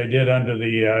 however, as I did under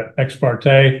the ex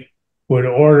parte, would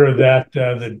order that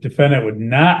the defendant would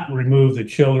not remove the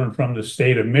children from the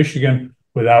state of Michigan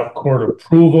without court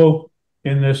approval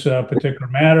in this particular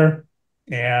matter.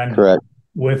 And correct.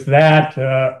 With that,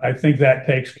 I think that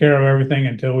takes care of everything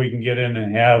until we can get in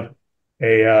and have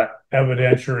a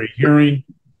evidentiary hearing.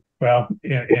 Well,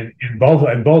 in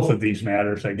both of these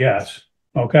matters, I guess.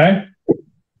 Okay.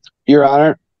 Your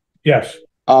Honor. Yes.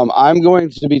 I'm going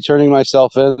to be turning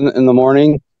myself in the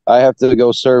morning. I have to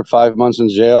go serve 5 months in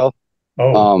jail.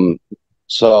 Oh.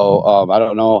 I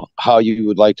don't know how you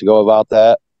would like to go about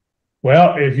that.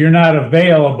 Well, if you're not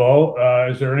available,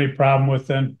 is there any problem with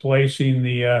them placing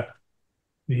the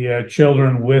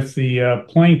children with the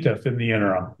plaintiff in the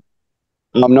interim?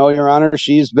 No, Your Honor.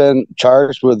 She's been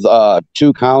charged with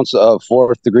 2 counts of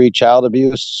 4th-degree child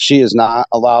abuse. She is not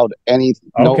allowed any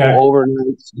no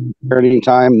overnight parenting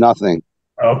time, nothing.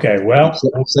 Okay, well,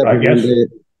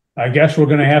 I guess we're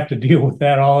going to have to deal with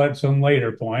that all at some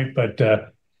later point. But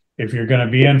if you're going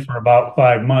to be in for about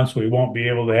 5 months, we won't be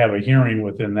able to have a hearing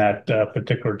within that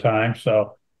particular time.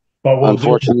 So, but we'll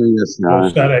unfortunately, yes,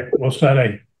 we'll set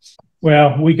a.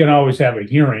 Well, we can always have a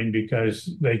hearing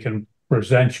because they can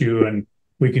present you, and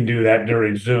we can do that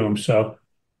during Zoom. So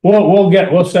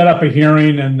we'll set up a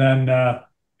hearing and then have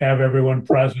everyone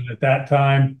present at that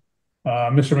time.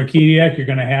 Mr. McKediak, you're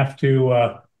going to have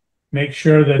to make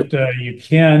sure that you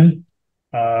can.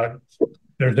 If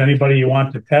there's anybody you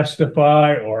want to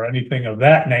testify or anything of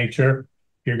that nature,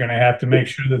 you're going to have to make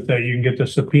sure that you can get the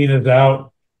subpoenas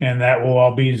out, and that will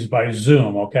all be by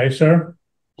Zoom. Okay, sir?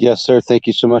 Yes, sir. Thank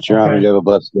you so much, Your Honor. You have a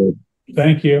blessed day.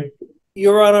 Thank you.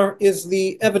 Your Honor, is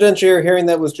the evidentiary hearing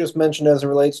that was just mentioned as it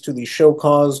relates to the show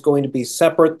cause going to be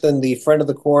separate than the friend of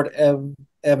the court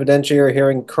evidentiary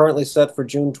hearing currently set for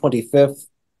June 25th?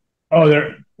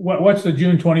 Oh, what's the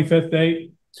June 25th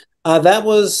date? That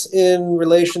was in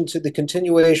relation to the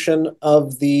continuation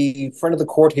of the friend of the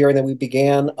court hearing that we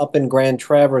began up in Grand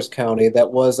Traverse County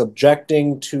that was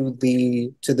objecting to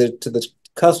the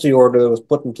custody order that was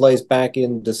put in place back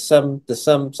in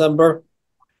December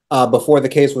before the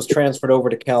case was transferred over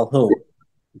to Calhoun.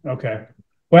 Okay.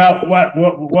 Well,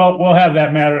 we'll have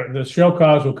that matter. The show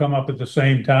cause will come up at the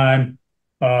same time.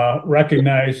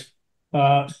 Recognize,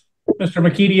 Mr.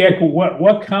 McKediak,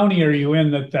 what county are you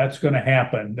in that's going to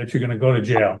happen, that you're going to go to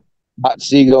jail?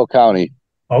 Otsego County.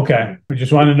 Okay. We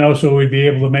just want to know so we'd be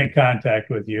able to make contact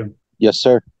with you. Yes,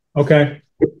 sir. Okay.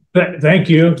 Thank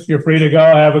you. You're free to go.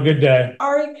 Have a good day.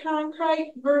 Ari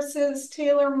Concrete versus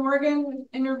Taylor Morgan, with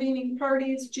intervening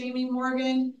parties Jamie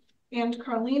Morgan and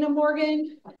Carlina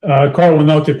Morgan. Court will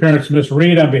note the appearance of Ms.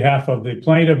 Reed on behalf of the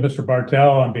plaintiff, Mr.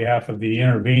 Bartell on behalf of the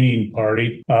intervening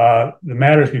party. The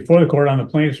matter is before the court on the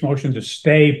plaintiff's motion to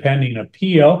stay pending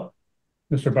appeal.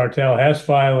 Mr. Bartell has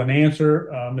filed an answer.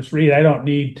 Ms. Reed, I don't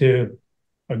need to,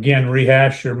 again,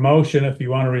 rehash your motion. If you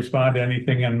want to respond to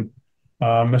anything in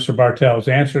Mr. Bartell's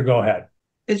answer, go ahead.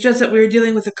 It's just that we're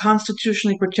dealing with a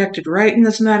constitutionally protected right in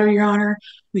this matter, Your Honor.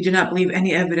 We do not believe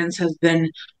any evidence has been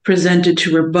presented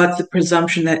to rebut the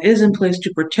presumption that is in place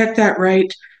to protect that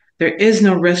right. There is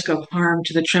no risk of harm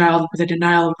to the child with a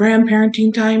denial of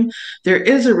grandparenting time. There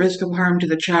is a risk of harm to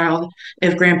the child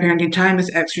if grandparenting time is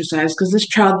exercised, because this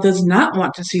child does not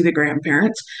want to see the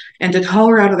grandparents, and to call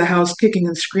her out of the house kicking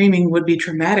and screaming would be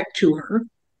traumatic to her.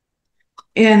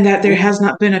 And that there has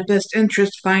not been a best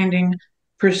interest finding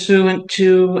pursuant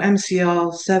to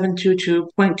MCL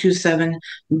 722.27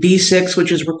 B6,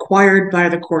 which is required by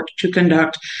the court to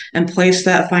conduct and place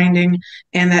that finding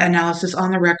and that analysis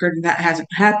on the record, and that hasn't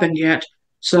happened yet.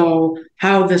 So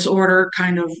how this order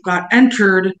kind of got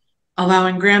entered,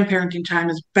 allowing grandparenting time,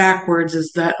 is backwards,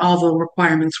 is that all the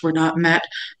requirements were not met.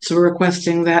 So we're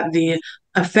requesting that the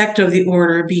effect of the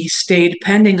order be stayed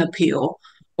pending appeal,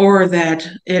 or that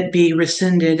it be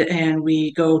rescinded and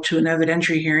we go to an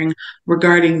evidentiary hearing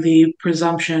regarding the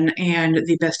presumption and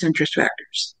the best interest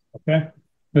factors. Okay.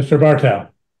 Mr. Bartell.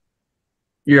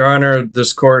 Your Honor,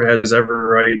 this court has every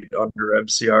right under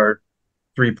MCR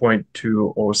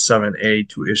 3.207A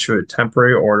to issue a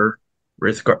temporary order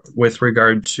with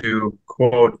regard to,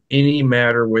 quote, any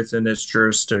matter within its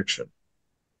jurisdiction.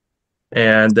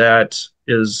 And that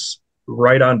is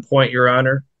right on point, Your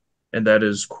Honor. And that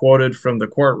is quoted from the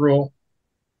court rule,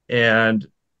 and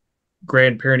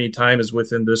grandparenting time is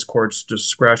within this court's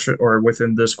discretion or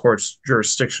within this court's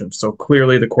jurisdiction. So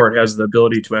clearly the court has the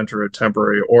ability to enter a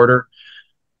temporary order.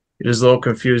 It is a little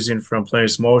confusing from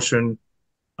plaintiff's motion.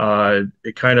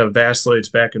 It kind of vacillates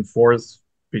back and forth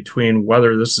between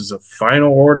whether this is a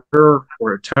final order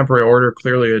or a temporary order.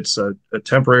 Clearly it's a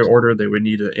temporary order. They would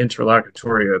need an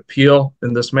interlocutory appeal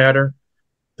in this matter.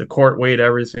 The court weighed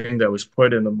everything that was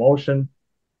put in the motion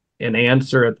in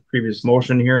answer at the previous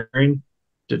motion hearing,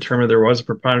 determined there was a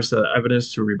preponderance of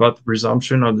evidence to rebut the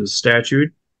presumption of the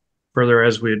statute. Further,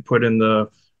 as we had put in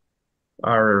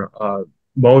our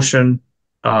motion,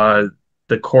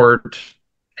 the court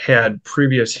had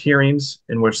previous hearings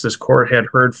in which this court had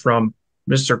heard from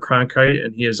Mr. Cronkite,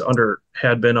 and he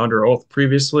had been under oath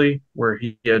previously, where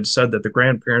he had said that the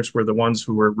grandparents were the ones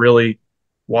who were really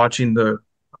watching the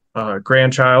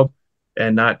grandchild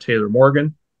and not Taylor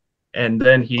Morgan. And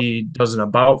then he does an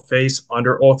about face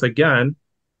under oath again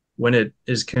when it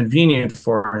is convenient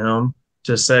for him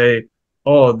to say,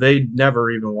 oh, they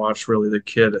never even watched really the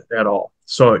kid at all.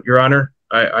 So, Your Honor,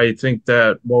 I think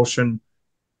that motion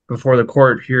before the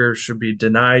court here should be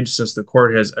denied, since the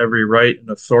court has every right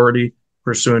and authority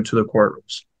pursuant to the court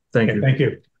rules. Thank you. Thank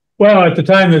you. Well, at the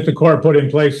time that the court put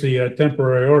in place the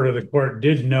temporary order, the court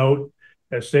did note,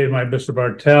 as stated by Mr.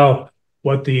 Bartell,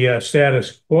 what the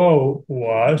status quo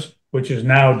was, which is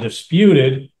now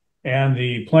disputed, and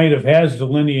the plaintiff has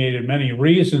delineated many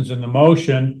reasons in the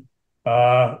motion,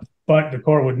 but the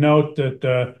court would note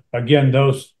that, again,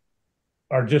 those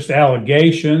are just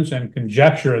allegations and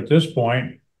conjecture at this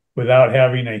point without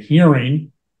having a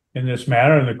hearing in this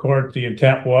matter. And the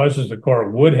intent was the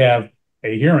court would have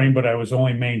a hearing, but I was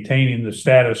only maintaining the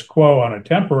status quo on a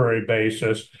temporary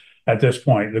basis. At this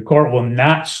point, the court will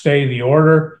not stay the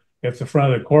order. If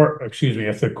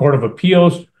the Court of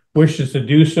Appeals wishes to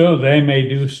do so, they may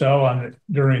do so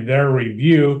during their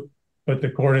review, but the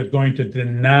court is going to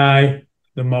deny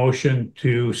the motion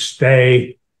to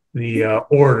stay the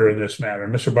order in this matter.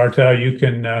 Mr. Bartel, you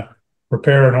can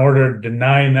prepare an order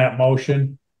denying that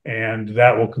motion, and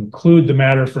that will conclude the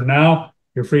matter for now.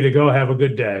 You're free to go. Have a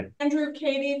good day. Andrew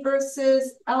Katie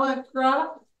versus Ella Graff.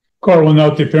 Court will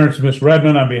note the appearance of Ms.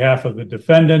 Redmond on behalf of the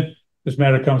defendant. This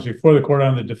matter comes before the court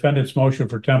on the defendant's motion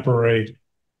for temporary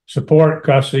support,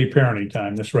 custody, parenting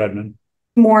time. Ms. Redmond.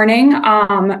 Morning.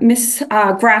 Ms.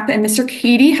 Grapp and Mr.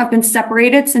 Katie have been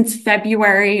separated since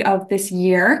February of this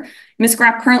year. Ms.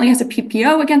 Grapp currently has a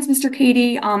PPO against Mr.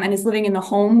 Katie and is living in the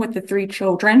home with the 3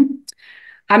 children.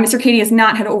 Mr. Katie has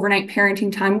not had overnight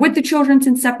parenting time with the children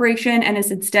since separation and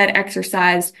has instead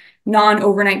exercised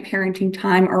non-overnight parenting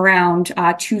time around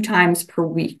 2 times per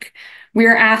week. We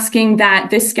are asking that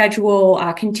this schedule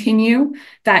continue,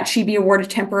 that she be awarded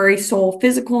temporary sole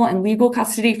physical and legal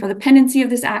custody for the pendency of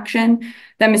this action,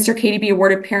 that Mr. Katie be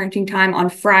awarded parenting time on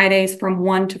Fridays from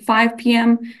 1 to 5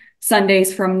 p.m.,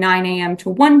 Sundays from 9 a.m. to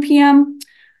 1 p.m.,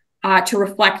 to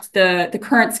reflect the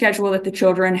current schedule that the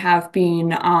children have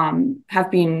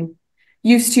been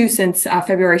used to since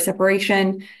February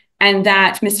separation, and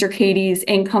that Mr. Katie's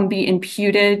income be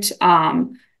imputed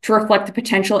to reflect the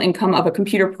potential income of a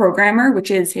computer programmer,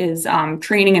 which is his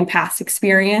training and past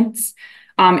experience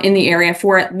in the area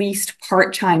for at least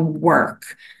part-time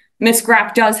work. Ms.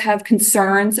 Grapp does have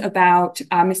concerns about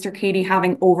Mr. Katie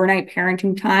having overnight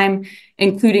parenting time,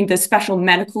 including the special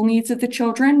medical needs of the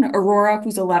children. Aurora,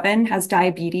 who's 11, has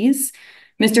diabetes.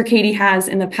 Mr. Katie has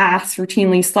in the past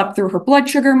routinely slept through her blood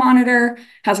sugar monitor,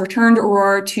 has returned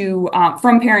Aurora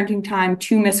from parenting time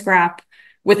to Ms. Grapp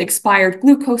with expired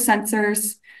glucose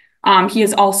sensors. He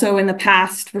has also in the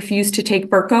past refused to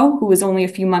take Burko, who was only a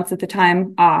few months old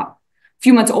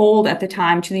at the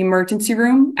time, to the emergency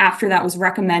room after that was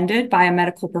recommended by a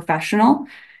medical professional.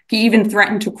 He even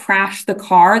threatened to crash the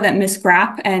car that Ms.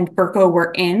 Grapp and Burko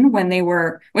were in when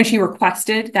she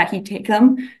requested that he take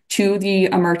them to the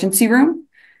emergency room.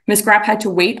 Ms. Grapp had to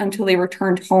wait until they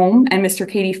returned home, and Mr.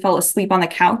 Katie fell asleep on the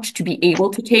couch to be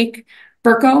able to take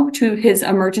Burko to his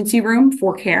emergency room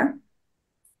for care.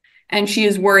 And she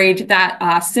is worried that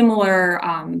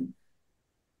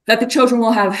that the children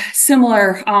will have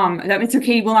similar, that Mr.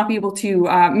 Katie will not be able to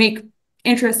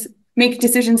make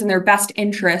decisions in their best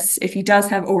interests if he does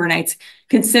have overnights,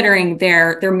 considering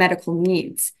their medical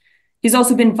needs. He's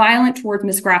also been violent towards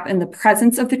Ms. Grapp in the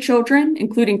presence of the children,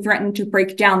 including threatening to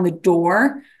break down the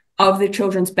door of the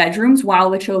children's bedrooms while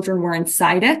the children were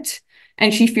inside it.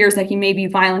 And she fears that he may be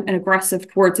violent and aggressive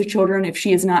towards the children if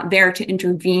she is not there to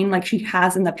intervene like she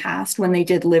has in the past when they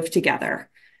did live together.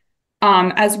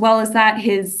 As well as that,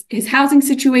 his housing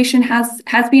situation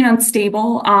has been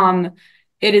unstable.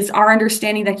 It is our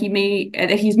understanding that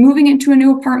he's moving into a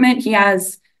new apartment. He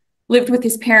has lived with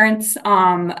his parents,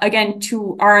 again,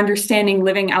 to our understanding,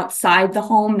 living outside the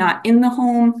home, not in the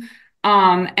home.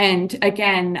 And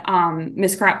again,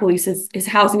 Ms. Grapp believes his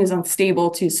housing is unstable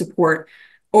to support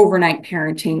overnight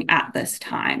parenting at this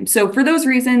time. So for those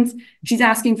reasons, she's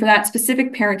asking for that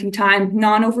specific parenting time,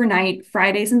 non-overnight,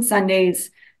 Fridays and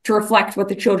Sundays, to reflect what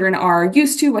the children are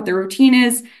used to, what their routine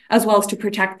is, as well as to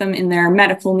protect them in their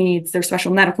medical needs, their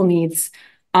special medical needs,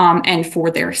 and for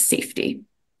their safety.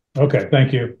 Okay,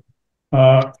 thank you.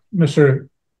 Mr.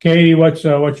 Katie, what's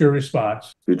your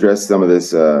response? To address some of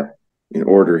this in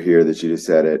order here that she just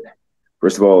said it.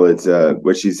 First of all, it's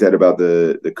what she said about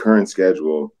the current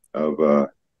schedule of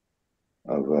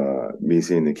me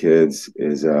seeing the kids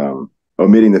is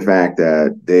omitting the fact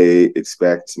that they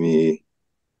expect me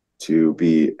to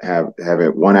have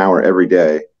it 1 hour every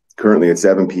day, currently at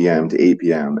 7 p.m. to 8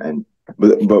 p.m.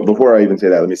 But before I even say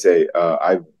that, let me say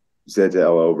I've said to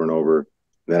Ella over and over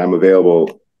that I'm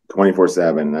available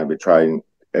 24/7, and I've been trying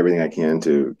everything I can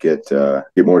to get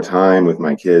more time with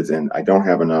my kids, and I don't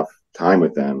have enough time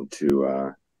with them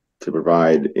to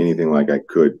provide anything like I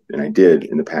could and I did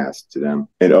in the past to them.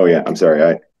 And oh yeah, I'm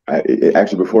sorry. I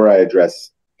actually, before I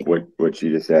address what she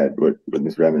just said, what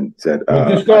Ms. Redmond said.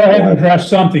 Well, just go ahead and address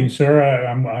something, sir.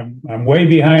 I'm way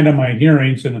behind on my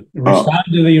hearings, and respond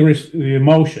to the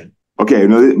emotion. Okay,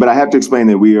 no, but I have to explain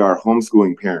that we are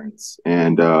homeschooling parents,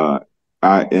 and the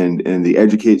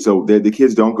educate. So the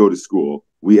kids don't go to school.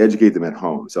 We educate them at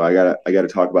home. So I gotta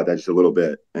talk about that just a little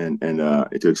bit, and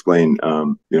to explain,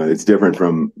 it's different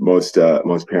from most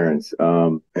parents.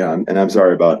 Yeah, and I'm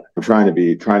sorry about. I'm trying to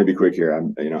be quick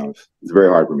here. It's very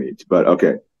hard for me. But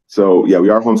okay. So yeah, we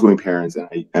are homeschooling parents,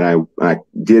 and I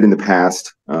did in the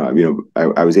past.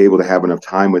 I was able to have enough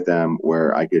time with them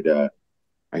where I could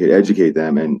educate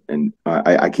them, and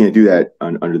I can't do that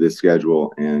under this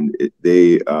schedule, and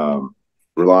they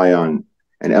rely on,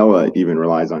 and Ella even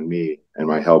relies on me and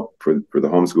my help for the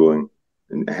homeschooling,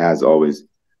 and has always.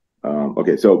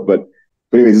 Okay, so but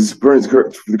But anyways,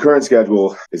 the current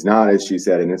schedule is not as she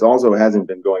said, and it also hasn't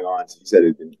been going on. She said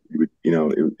it's going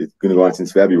to go on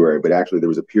since February, but actually there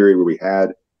was a period where we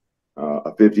had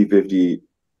a 50-50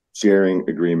 sharing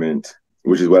agreement,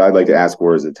 which is what I'd like to ask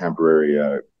for as a temporary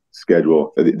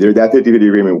schedule. That 50-50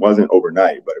 agreement wasn't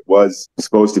overnight, but it was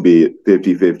supposed to be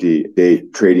 50-50 day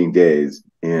trading days,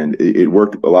 and it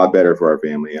worked a lot better for our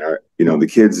family. And the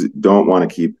kids don't want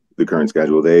to keep the current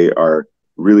schedule. They are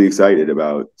really excited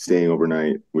about staying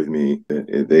overnight with me.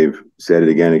 They've said it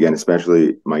again and again,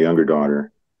 especially my younger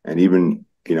daughter, and even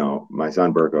my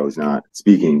son Burko is not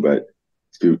speaking, but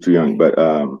too young. But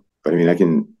I mean, I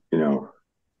can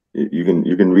you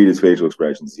can read his facial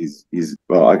expressions. He's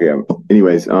well, okay.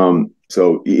 Anyways,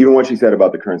 so even what she said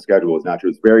about the current schedule is not true.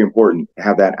 It's very important to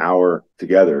have that hour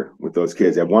together with those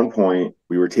kids. At one point,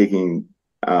 we were taking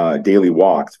daily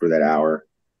walks for that hour,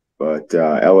 but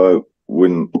Ella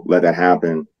wouldn't let that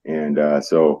happen. And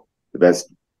so the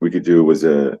best we could do was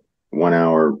a 1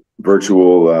 hour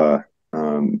virtual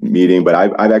meeting. But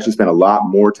I've actually spent a lot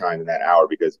more time in that hour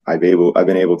because I've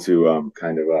been able to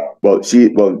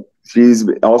she's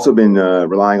also been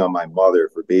relying on my mother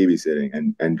for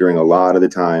babysitting, and during a lot of the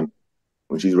time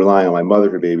when she's relying on my mother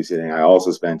for babysitting, I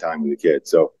also spend time with the kids.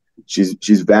 So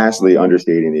she's vastly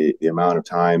understating the amount of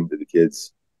time that the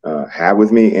kids have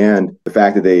with me, and the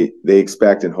fact that they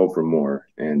expect and hope for more,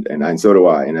 and so do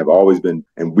I. And I've always been,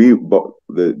 and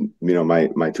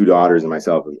my two daughters and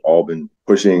myself have all been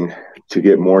pushing to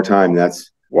get more time.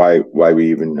 That's why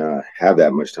we even have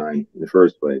that much time in the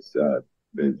first place.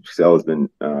 Excel has been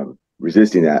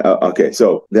resisting that. Okay,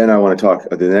 so then I want to talk.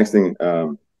 The next thing, I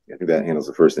think that handles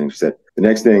the first thing she said. The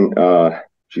next thing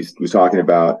she was talking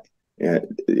about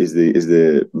is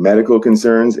the medical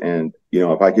concerns, and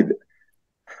if I could.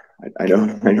 I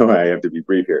know I have to be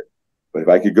brief here, but if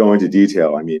I could go into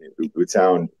detail, I mean, it would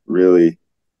sound really,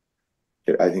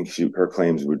 I think her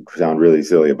claims would sound really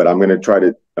silly, but I'm going to try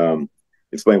to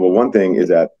explain. Well, one thing is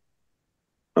that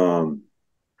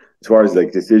as far as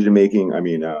like decision making, I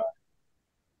mean,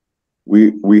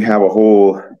 we have a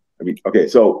whole, I mean, okay,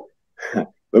 so,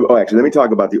 actually, let me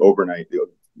talk about the overnight,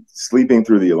 sleeping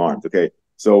through the alarms, okay?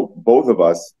 So both of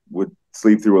us would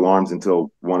sleep through alarms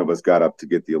until one of us got up to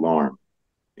get the alarm.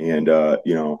 And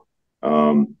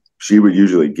she would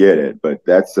usually get it, but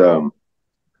that's but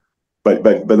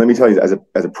let me tell you,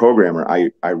 as a programmer,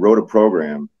 I wrote a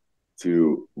program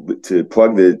to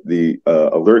plug the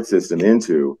alert system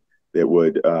into that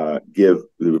would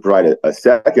provide a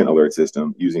second alert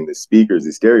system using the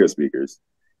stereo speakers,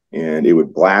 and it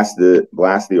would blast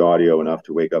the audio enough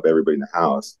to wake up everybody in the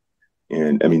house.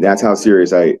 And I mean, that's how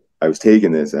serious I was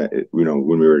taking this,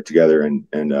 when we were together, and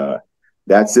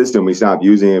that system, we stopped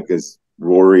using it because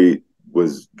Rory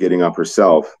was getting up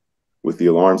herself with the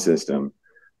alarm system.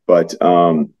 But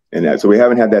so we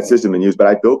haven't had that system in use, but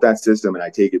I built that system and I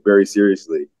take it very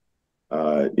seriously,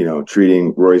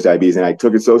 treating Rory's diabetes. And I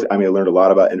took it I learned a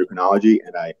lot about endocrinology,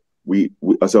 and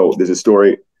so there's a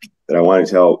story that I want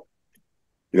to tell.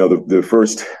 The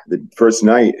first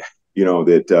night,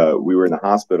 that we were in the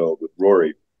hospital with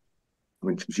Rory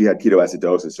when she had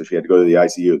ketoacidosis, so she had to go to the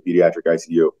ICU, pediatric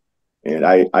ICU. And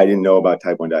I didn't know about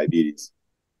type 1 diabetes.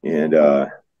 And Ella,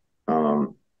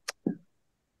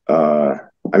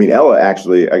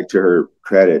 actually, to her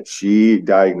credit, she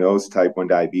diagnosed type 1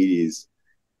 diabetes,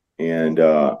 and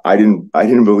I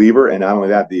didn't believe her. And not only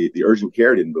that, the urgent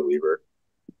care didn't believe her.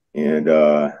 And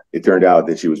it turned out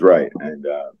that she was right. And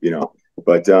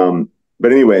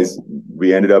but anyways,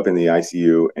 we ended up in the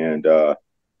ICU, and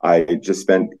I just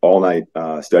spent all night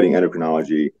studying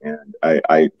endocrinology, and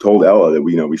I told Ella that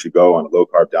we should go on a low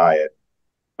carb diet.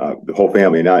 The whole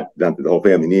family, not that the whole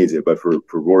family needs it, but for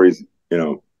Rory's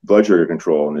blood sugar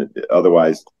control, and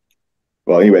otherwise.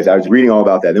 Well, anyways, I was reading all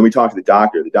about that. Then we talked to the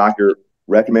doctor. The doctor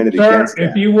recommended against that.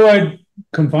 If you would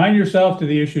confine yourself to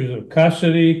the issues of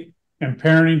custody and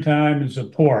parenting time and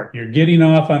support, you're getting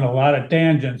off on a lot of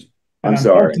tangents. And I'm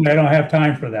sorry, I don't have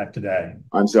time for that today.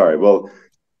 I'm sorry. Well,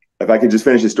 if I could just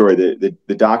finish the story,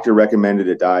 the doctor recommended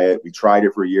a diet. We tried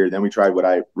it for a year. Then we tried what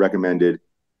I recommended,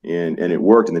 and it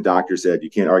worked. And the doctor said, you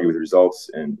can't argue with the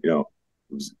results. And,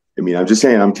 I'm just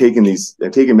saying, I'm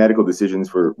taking medical decisions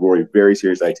for Rory very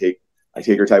seriously. I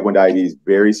take her type 1 diabetes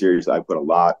very seriously. I put a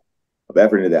lot of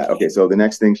effort into that. Okay. So the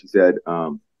next thing she said,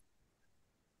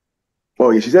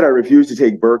 she said I refused to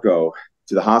take Burko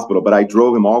to the hospital, but I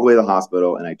drove him all the way to the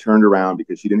hospital, and I turned around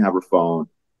because she didn't have her phone.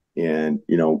 And,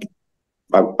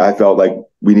 I felt like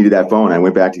we needed that phone. I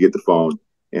went back to get the phone,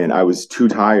 and I was too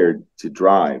tired to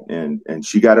drive. And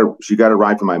she got a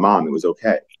ride from my mom. It was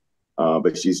okay.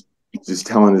 But she's just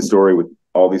telling the story with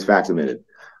all these facts omitted.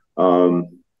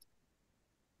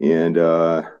 And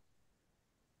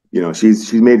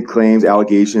she's made claims,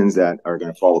 allegations that are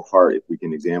going to fall apart if we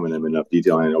can examine them in enough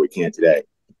detail. And I know we can't today,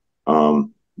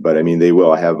 but I mean they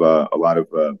will. I have a lot of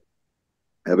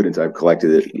evidence I've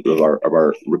collected of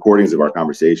our recordings of our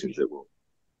conversations that will.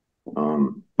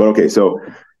 But okay, so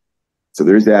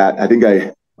there's that. I think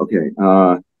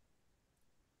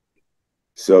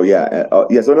so yeah,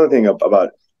 So another thing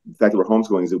about the fact that we're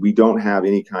homeschooling is that we don't have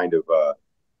any kind of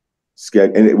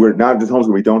schedule, and we're not just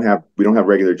homeschooling. We don't have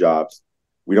regular jobs.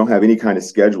 We don't have any kind of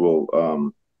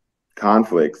schedule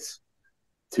conflicts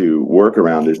to work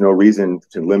around. There's no reason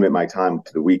to limit my time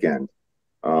to the weekend.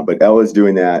 But Ella's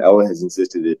doing that. Ella has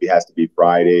insisted that it has to be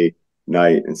Friday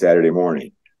night and Saturday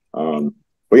morning.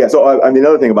 But yeah, so I mean,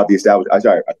 another thing about the establishment, I'm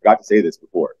sorry, I forgot to say this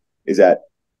before, is that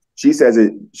she says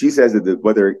that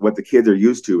what the kids are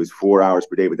used to is 4 hours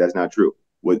per day, but that's not true.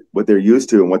 What they're used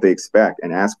to and what they expect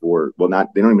and ask for, they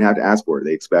don't even have to ask for it.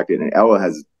 They expect it. And Ella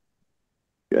has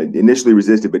initially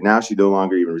resisted, but now she no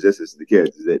longer even resists this to the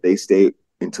kids, is that they stay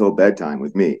until bedtime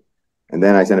with me. And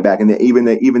then I send it back. And even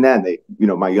then,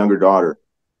 my younger daughter,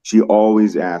 she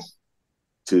always asks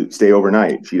to stay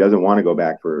overnight. She doesn't want to go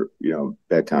back for,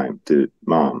 bedtime to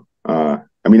mom. I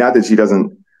mean, not that she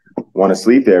doesn't want to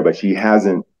sleep there, but she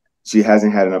hasn't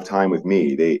had enough time with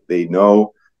me. They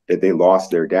know that they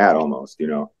lost their dad almost,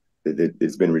 that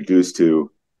it's been reduced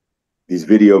to these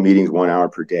video meetings 1 hour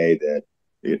per day that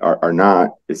are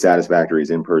not as satisfactory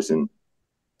as in-person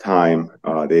time.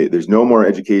 There's no more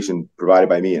education provided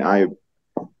by me. And I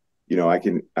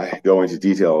go into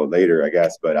detail later, I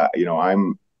guess, but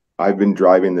I've been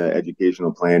driving the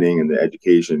educational planning and the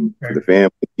education for the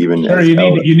family. Even sir,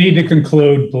 you need to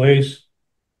conclude, please.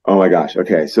 Oh my gosh.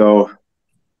 Okay. So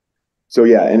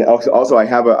yeah, and also I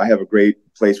have a great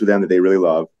place with them that they really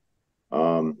love.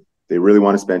 They really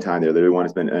want to spend time there. They really want to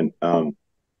spend I'm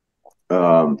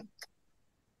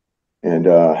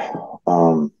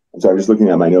sorry, I'm just looking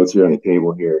at my notes here on the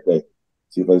table here. Okay,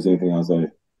 see if there's anything else I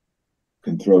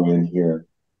can throw in here.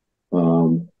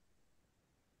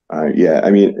 Yeah,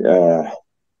 I mean,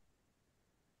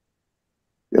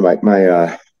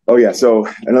 oh yeah. So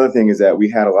another thing is that we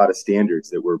had a lot of standards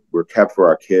that were kept for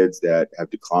our kids that have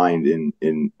declined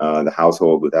in the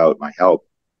household without my help.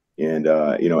 And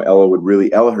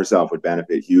Ella herself would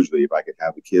benefit hugely if I could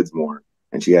have the kids more,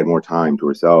 and she had more time to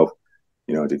herself,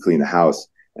 to clean the house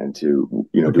and to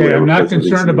do whatever. I'm not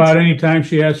concerned about any time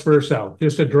she has for herself.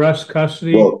 Just address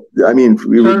custody. Well, I mean, it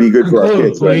would be good for our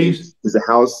kids, please. Right? Because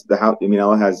the house. I mean,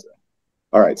 Ella has.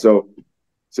 All right, so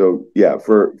yeah,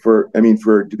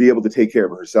 to be able to take care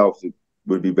of herself, it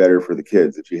would be better for the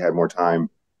kids if she had more time,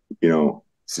 to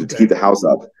keep the house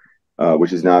up,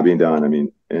 which is not being done. I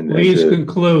mean, please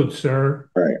conclude, sir.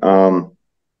 All right.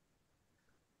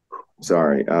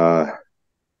 Sorry.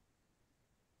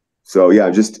 So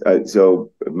yeah,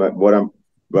 what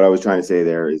I was trying to say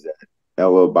there is that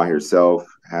Ella by herself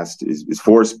is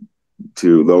forced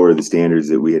to lower the standards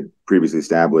that we had previously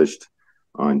established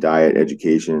on diet,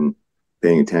 education,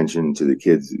 paying attention to the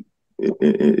kids,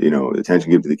 attention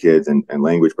given to the kids, and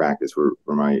language practice for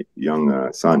my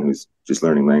young son who's just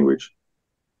learning language.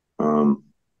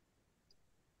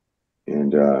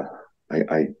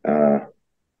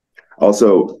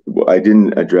 Also, I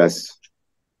didn't address.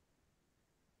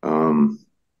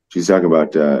 She's talking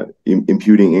about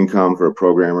imputing income for a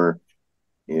programmer,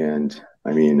 and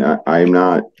I mean, I'm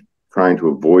not trying to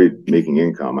avoid making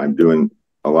income. I'm doing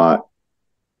a lot,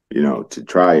 to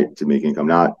try to make income,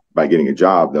 not by getting a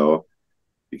job though,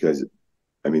 because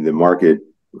I mean, the market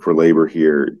for labor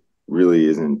here really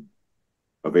isn't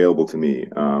available to me.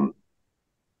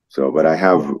 But I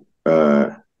have,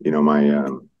 I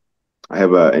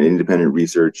have an independent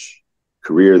research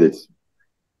career that's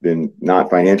been not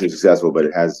financially successful, but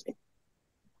it has,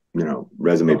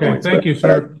 resume points. Thank you,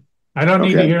 sir. I don't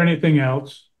need to hear anything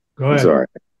else. Go ahead. I'm sorry.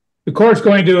 The court's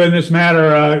going to, in this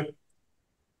matter,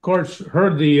 court's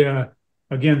heard the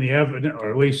evidence, or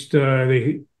at least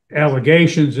the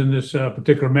allegations in this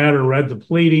particular matter, read the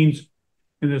pleadings.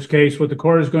 In this case, what the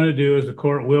court is going to do is the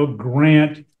court will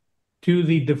grant to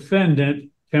the defendant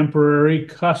temporary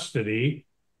custody,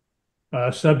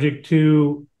 subject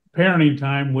to parenting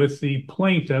time with the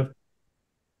plaintiff.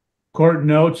 Court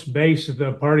notes, based on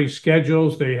the parties'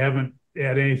 schedules, they haven't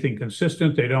had anything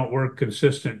consistent. They don't work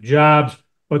consistent jobs.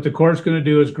 What the court's going to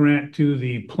do is grant to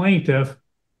the plaintiff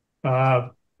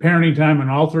parenting time on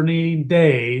alternating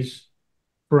days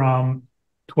from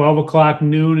 12 o'clock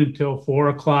noon until 4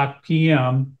 o'clock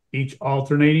p.m. each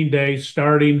alternating day,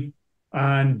 starting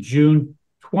on June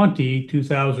 20,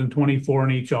 2024,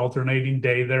 and each alternating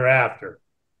day thereafter.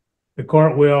 The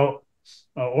court will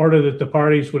order that the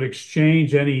parties would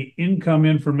exchange any income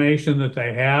information that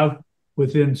they have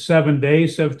within 7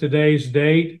 days of today's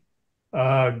date.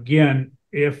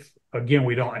 If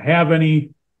we don't have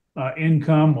any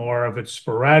income, or if it's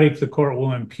sporadic, the court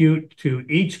will impute to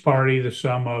each party the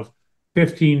sum of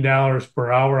 $15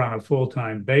 per hour on a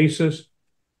full-time basis.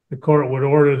 The court would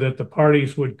order that the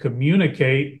parties would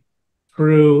communicate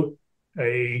through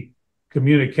a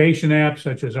communication app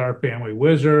such as Our Family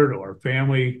Wizard or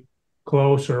Family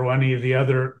Close or any of the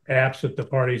other apps that the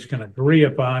parties can agree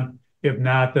upon. If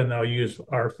not, then they'll use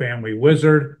Our Family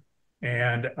Wizard.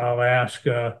 And I'll ask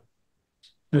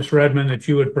Ms. Redmond that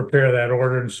you would prepare that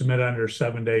order and submit under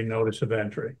 7-day notice of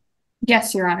entry.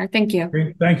 Yes, Your Honor. Thank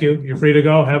you. Thank you. You're free to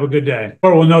go. Have a good day.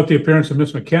 Court will note the appearance of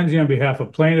Ms. McKenzie on behalf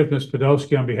of plaintiff, Ms.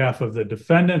 Podolsky on behalf of the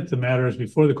defendant. The matter is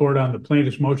before the court on the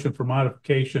plaintiff's motion for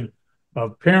modification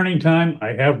of parenting time. I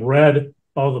have read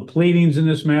all the pleadings in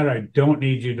this matter. I don't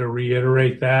need you to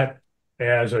reiterate that,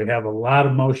 as I have a lot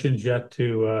of motions yet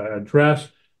to address.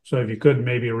 So if you could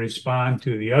maybe respond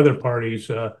to the other parties,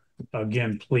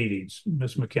 again, pleadings.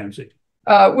 Ms. McKenzie.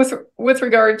 With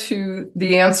regard to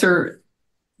the answer,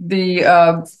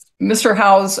 Mr.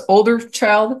 Howe's older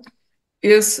child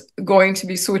is going to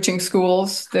be switching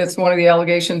schools. That's one of the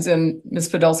allegations in Ms.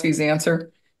 Podolsky's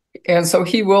answer. And so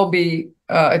he will be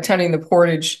attending the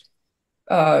Portage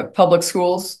public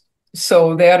schools.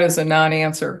 So that is a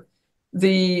non-answer.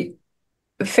 The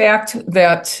fact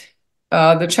that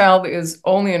the child is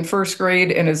only in first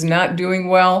grade and is not doing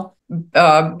well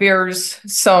bears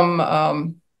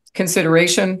some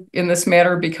consideration in this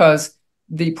matter, because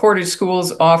the Portage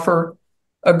schools offer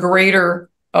a greater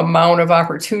amount of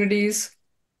opportunities,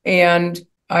 and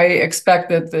I expect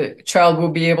that the child will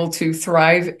be able to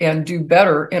thrive and do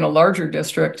better in a larger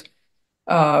district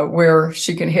where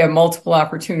she can have multiple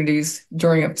opportunities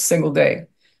during a single day.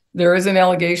 There is an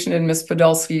allegation in Ms.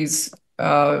 Podolsky's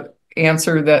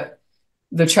answer that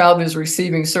the child is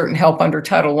receiving certain help under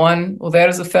Title I. Well, that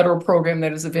is a federal program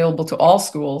that is available to all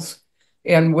schools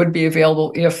and would be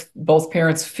available if both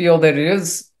parents feel that it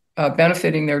is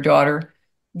benefiting their daughter.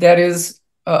 That is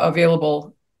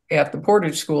available at the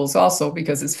Portage schools also,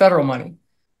 because it's federal money.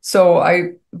 So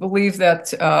I believe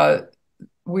that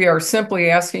we are simply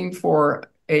asking for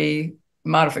a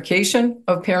modification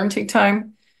of parenting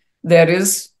time that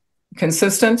is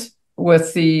consistent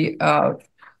with the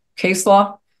case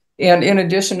law. And in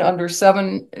addition, under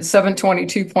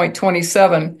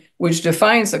 722.27, which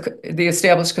defines the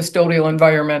established custodial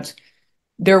environment,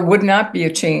 there would not be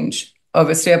a change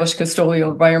of established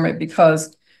custodial environment,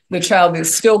 because the child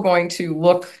is still going to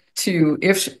look to,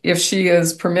 if she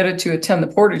is permitted to attend the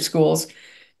Portage schools,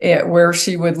 where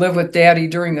she would live with daddy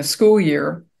during the school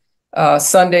year,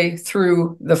 Sunday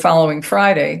through the following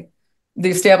Friday, the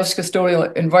established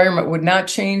custodial environment would not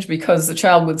change, because the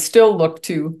child would still look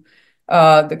to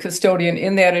the custodian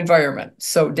in that environment.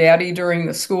 So daddy during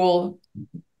the school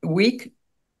week,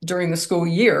 during the school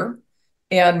year,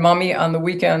 and mommy on the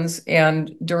weekends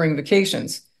and during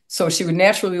vacations. So she would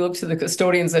naturally look to the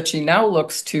custodians that she now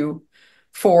looks to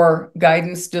for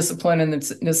guidance, discipline, and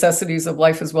the necessities of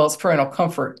life, as well as parental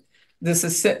comfort. This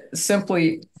is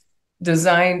simply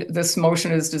designed, this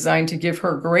motion is designed to give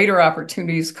her greater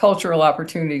opportunities, cultural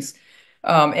opportunities,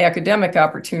 academic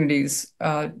opportunities,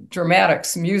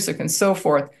 dramatics, music, and so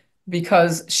forth,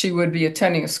 because she would be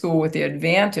attending a school with the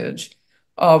advantage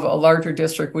of a larger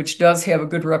district, which does have a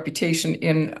good reputation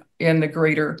in the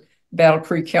greater Battle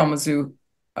Creek, Kalamazoo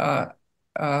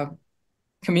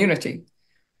community.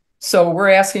 So we're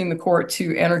asking the court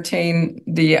to entertain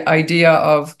the idea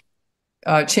of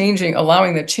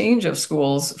allowing the change of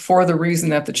schools for the reason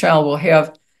that the child will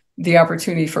have the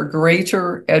opportunity for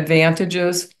greater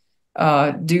advantages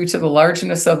due to the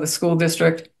largeness of the school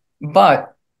district.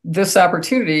 But this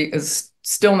opportunity is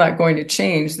still not going to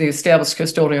change the established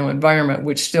custodial environment,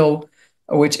 which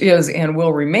is and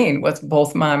will remain with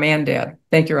both mom and dad.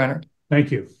 Thank you, Your Honor.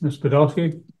 Thank you. Ms.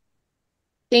 Podolsky.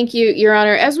 Thank you, Your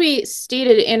Honor. As we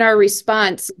stated in our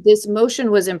response, this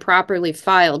motion was improperly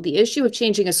filed. The issue of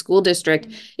changing a school district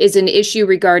is an issue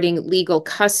regarding legal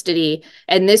custody,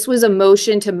 and this was a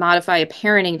motion to modify a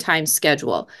parenting time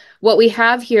schedule. What we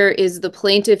have here is the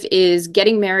plaintiff is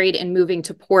getting married and moving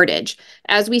to Portage.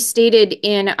 As we stated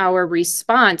in our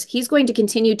response, he's going to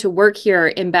continue to work here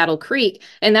in Battle Creek,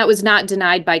 and that was not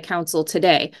denied by counsel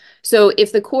today. So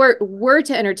if the court were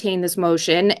to entertain this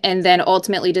motion and then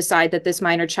ultimately decide that this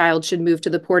minor child should move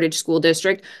to the Portage School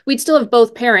District, we'd still have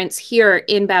both parents here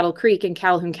in Battle Creek and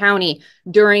Calhoun County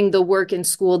during the work and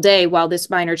school day while this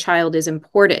minor child is in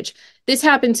Portage. This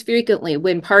happens frequently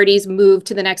when parties move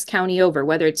to the next county over,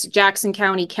 whether it's Jackson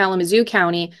County, Kalamazoo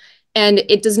County. And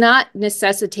it does not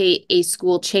necessitate a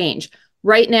school change.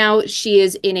 Right now, she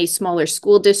is in a smaller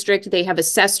school district. They have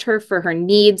assessed her for her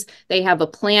needs. They have a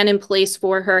plan in place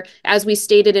for her. As we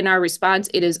stated in our response,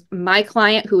 it is my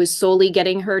client who is solely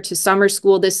getting her to summer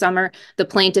school this summer. The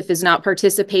plaintiff is not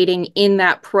participating in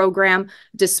that program,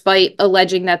 despite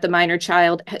alleging that the minor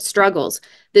child struggles.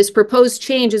 This proposed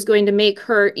change is going to make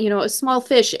her, a small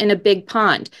fish in a big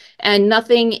pond, and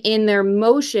nothing in their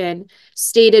motion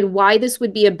stated why this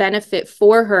would be a benefit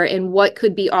for her and what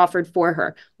could be offered for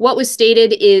her. What was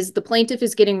stated is the plaintiff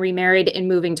is getting remarried and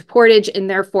moving to Portage, and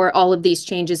therefore all of these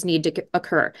changes need to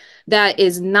occur. That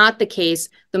is not the case.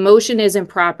 The motion is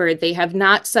improper. They have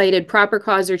not cited proper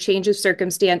cause or change of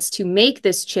circumstance to make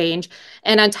this change.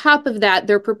 And on top of that,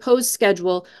 their proposed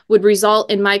schedule would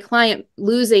result in my client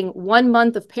losing 1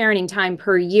 month of parenting time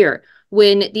per year.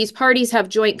 When these parties have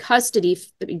joint custody,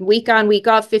 week on, week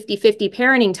off, 50-50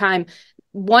 parenting time,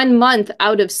 1 month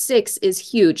out of 6 is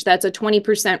huge. That's a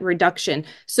 20% reduction.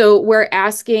 So we're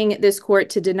asking this court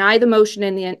to deny the motion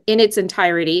in its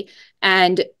entirety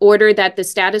and order that the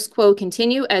status quo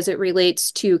continue as it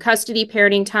relates to custody,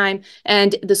 parenting time,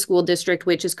 and the school district,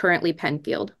 which is currently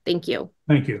Penfield. Thank you.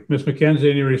 Thank you. Ms.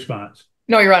 McKenzie, any response?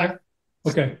 No, Your Honor.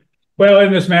 Okay. Well,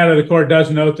 in this matter, the court does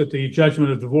note that the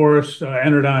judgment of divorce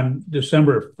entered on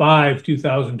December 5,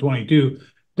 2022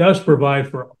 does provide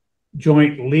for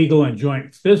joint legal and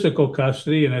joint physical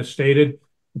custody, and as stated,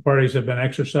 the parties have been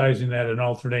exercising that in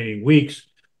alternating weeks.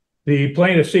 The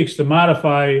plaintiff seeks to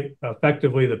modify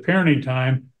effectively the parenting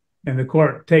time, and the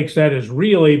court takes that as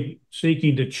really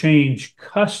seeking to change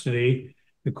custody.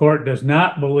 The court does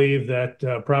not believe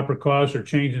that proper cause or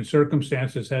change in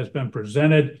circumstances has been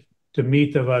presented to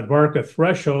meet the Vadvarka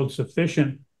threshold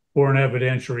sufficient for an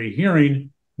evidentiary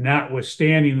hearing,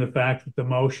 notwithstanding the fact that the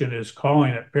motion is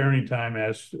calling it parenting time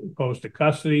as opposed to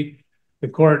custody. The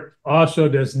court also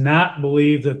does not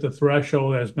believe that the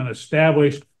threshold has been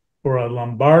established for a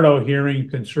Lombardo hearing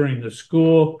concerning the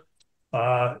school.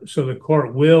 So the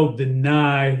court will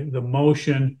deny the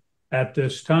motion at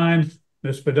this time.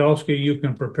 Ms. Podolsky, you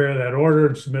can prepare that order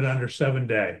and submit under 7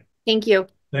 days. Thank you.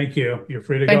 Thank you. You're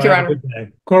free to Thank go. you, Have a good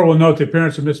day. Court will note the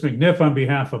appearance of Ms. McNiff on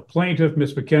behalf of plaintiff,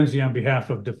 Ms. McKenzie on behalf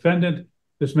of defendant.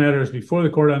 This matter is before the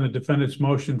court on the defendant's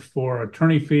motion for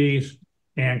attorney fees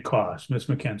and costs. Ms.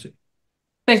 McKenzie.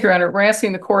 Thank you, Your Honor. We're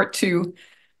asking the court to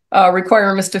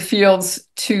require Mr. Fields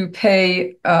to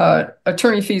pay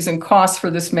attorney fees and costs for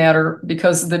this matter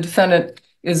because the defendant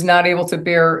is not able to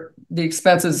bear the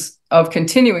expenses of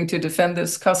continuing to defend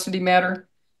this custody matter.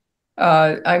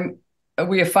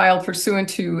 We have filed pursuant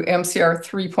to MCR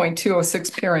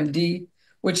 3.206 parent D,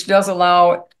 which does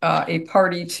allow a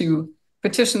party to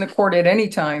petition the court at any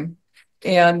time.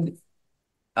 And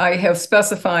I have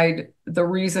specified the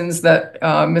reasons that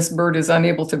Ms. Bird is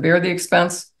unable to bear the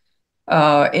expense.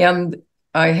 And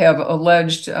I have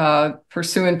alleged,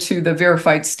 pursuant to the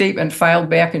verified statement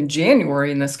filed back in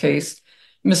January in this case,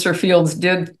 Mr. Fields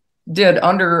did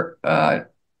under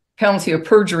penalty of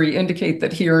perjury indicate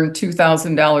that he earned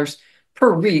 $2,000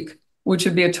 per week, which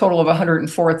would be a total of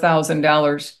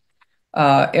 $104,000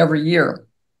 every year.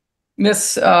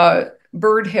 Miss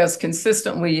Bird has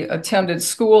consistently attended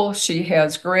school. She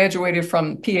has graduated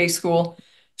from PA school.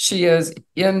 She is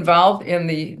involved in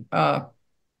the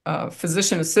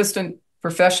physician assistant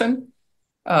profession.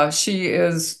 She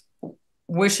is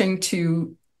wishing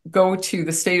to go to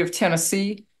the state of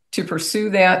Tennessee to pursue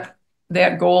that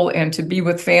goal and to be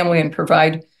with family and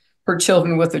provide her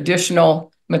children with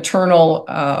additional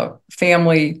maternal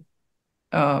family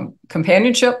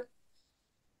companionship.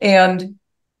 And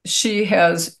she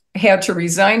has had to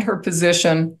resign her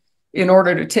position in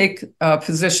order to take a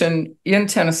position in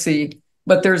Tennessee,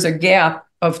 but there's a gap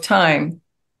of time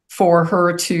for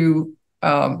her to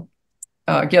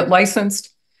get licensed.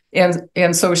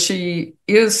 And so she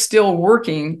is still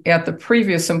working at the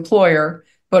previous employer,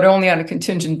 but only on a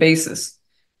contingent basis.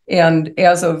 And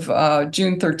as of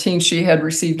June 13th, she had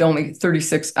received only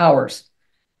 36 hours.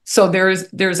 So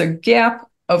there's a gap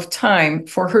of time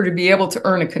for her to be able to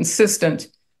earn a consistent,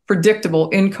 predictable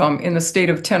income in the state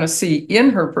of Tennessee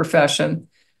in her profession,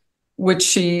 which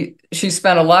she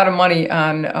spent a lot of money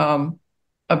on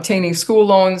obtaining school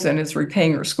loans and is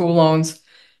repaying her school loans.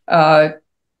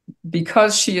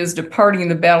 Because she is departing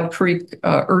the Battle Creek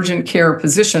urgent care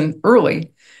position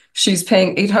early, she's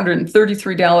paying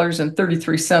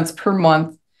 $833.33 per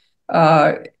month.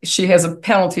 She has a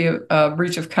penalty, a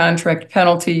breach of contract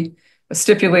penalty, a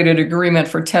stipulated agreement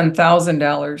for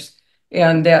 $10,000,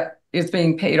 and that is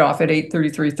being paid off at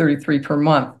 $833.33 per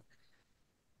month.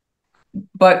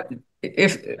 But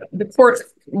if the court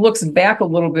looks back a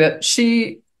little bit,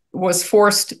 she was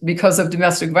forced, because of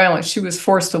domestic violence, she was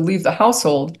forced to leave the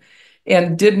household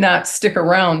and did not stick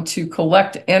around to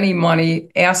collect any money,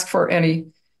 ask for any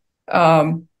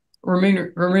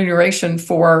remuneration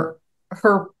for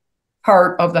her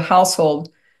part of the household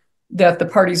that the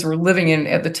parties were living in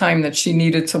at the time that she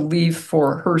needed to leave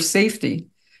for her safety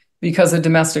because of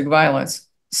domestic violence.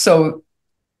 So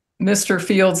Mr.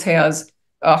 Fields has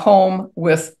a home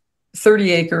with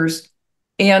 30 acres,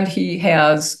 and he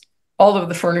has all of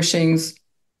the furnishings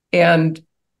and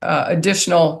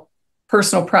additional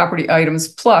personal property items,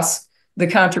 plus the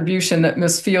contribution that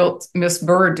Miss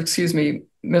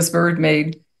Bird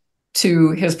made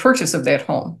to his purchase of that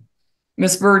home.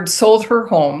 Miss Bird sold her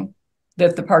home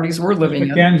that the parties were living in.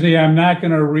 Mackenzie, I'm not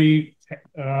going to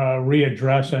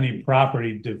readdress any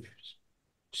property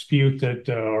dispute that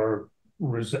or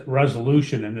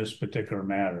resolution in this particular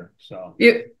matter. So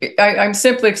I'm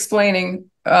simply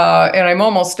explaining, and I'm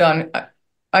almost done.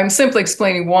 I'm simply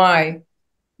explaining why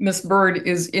Miss Bird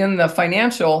is in the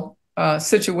financial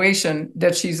situation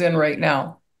that she's in right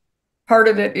now. Part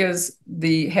of it is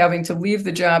the having to leave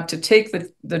the job to take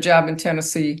the job in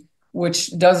Tennessee,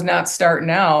 which does not start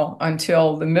now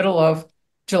until the middle of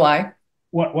July.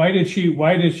 Why did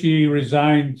she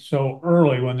resign so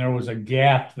early when there was a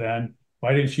gap then?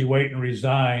 Why didn't she wait and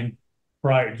resign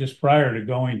prior to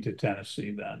going to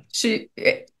Tennessee then? She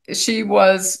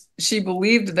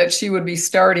believed that she would be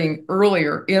starting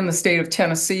earlier in the state of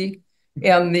Tennessee,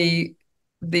 and the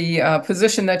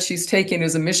position that she's taking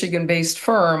is a Michigan-based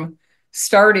firm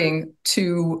starting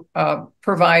to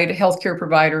provide healthcare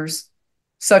providers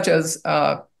such as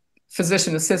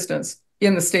physician assistants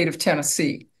in the state of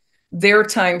Tennessee. Their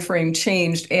time frame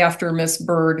changed after Miss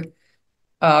Bird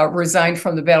resigned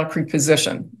from the Battle Creek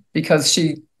position because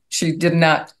she did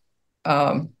not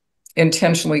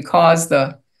intentionally cause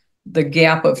the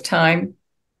gap of time.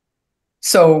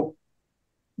 So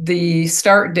the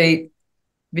start date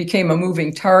became a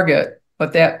moving target,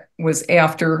 but that was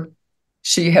after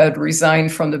she had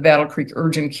resigned from the Battle Creek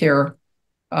urgent care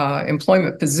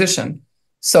employment position.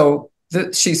 So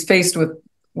she's faced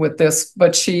with this,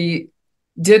 but she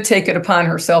did take it upon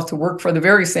herself to work for the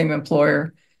very same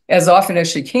employer as often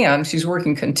as she can. She's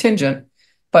working contingent,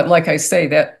 but like I say,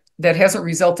 that hasn't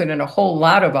resulted in a whole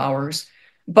lot of hours.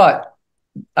 But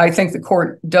I think the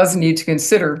court does need to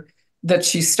consider that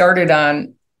she started at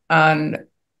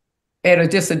a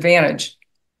disadvantage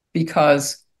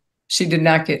because she did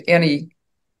not get any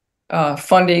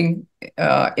funding,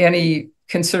 any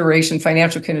consideration,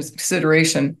 financial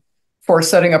consideration for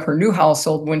setting up her new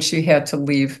household when she had to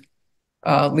leave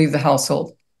the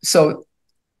household. So,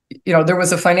 there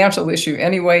was a financial issue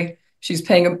anyway. She's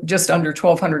paying just under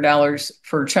 $1,200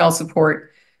 for child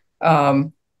support.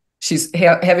 She's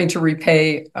having to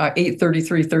repay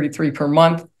 $833.33 per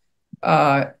month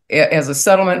as a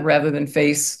settlement rather than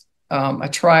face a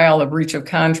trial, a breach of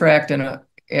contract, and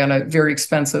a very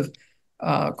expensive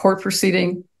court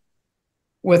proceeding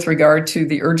with regard to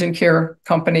the urgent care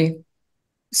company.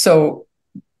 So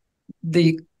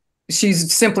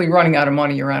she's simply running out of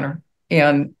money, Your Honor.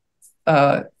 And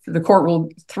the court rule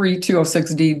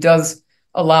 3206D does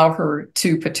allow her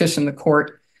to petition the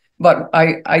court. But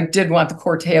I did want the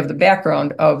court to have the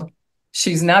background of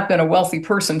she's not been a wealthy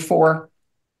person for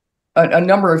a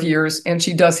number of years, and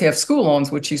she does have school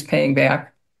loans, which she's paying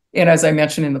back. And as I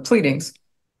mentioned in the pleadings,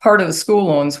 part of the school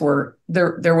loans were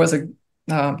there were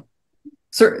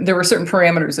certain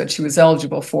parameters that she was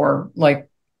eligible for, like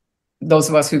those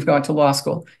of us who've gone to law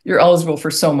school. You're eligible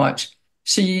for so much.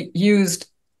 She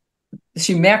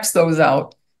maxed those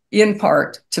out in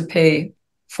part to pay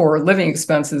for living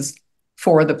expenses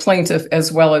for the plaintiff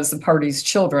as well as the party's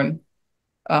children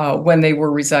when they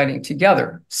were residing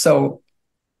together. So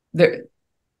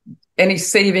any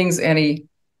savings, any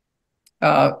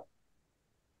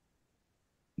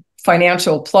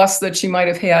financial plus that she might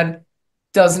have had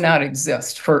does not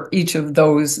exist for each of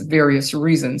those various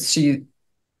reasons.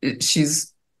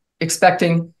 She's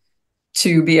expecting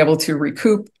to be able to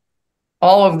recoup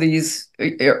all of these,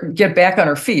 get back on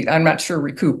her feet. I'm not sure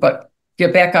recoup, but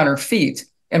get back on her feet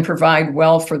and provide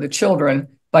well for the children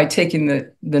by taking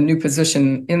the new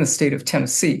position in the state of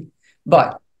Tennessee.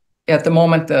 But at the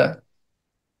moment, the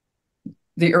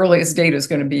earliest date is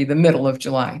going to be the middle of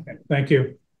July. Thank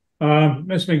you.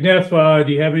 Ms. McNiff,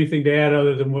 do you have anything to add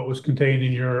other than what was contained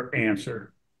in your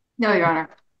answer? No, Your Honor.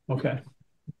 Okay.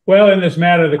 Well, in this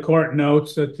matter, the court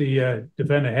notes that the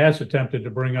defendant has attempted to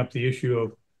bring up the issue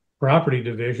of property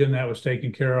division. That was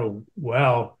taken care of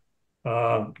well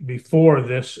before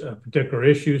this particular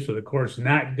issue, so the court's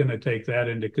not going to take that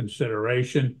into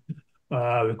consideration.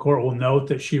 The court will note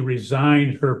that she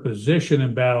resigned her position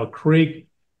in Battle Creek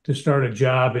to start a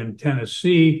job in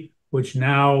Tennessee, which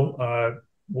now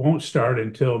won't start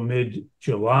until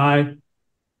mid-July.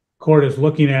 Court is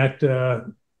looking at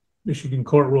Michigan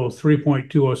Court Rule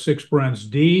 3.206 parens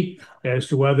D as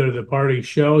to whether the party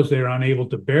shows they're unable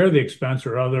to bear the expense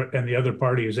and the other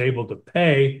party is able to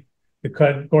pay. The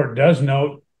court does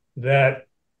note that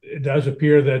it does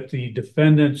appear that the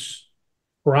defendant's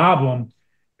problem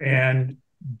and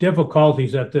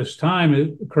difficulties at this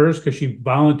time occurs because she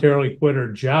voluntarily quit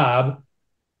her job,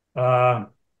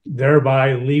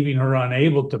 thereby leaving her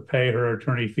unable to pay her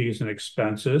attorney fees and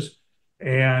expenses.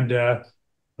 And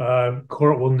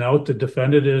court will note the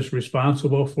defendant is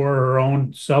responsible for her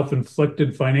own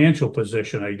self-inflicted financial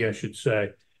position, I guess you'd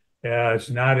say. It's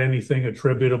not anything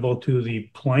attributable to the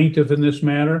plaintiff in this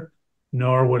matter,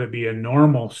 nor would it be a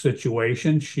normal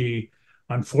situation. She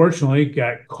unfortunately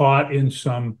got caught in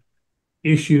some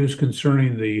issues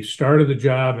concerning the start of the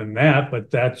job and that,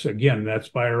 but that's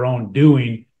by her own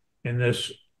doing. In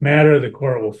this matter, the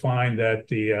court will find that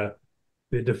the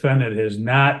defendant has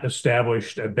not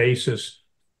established a basis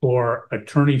for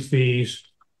attorney fees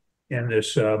in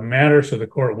this matter, so the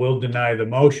court will deny the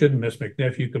motion. Ms.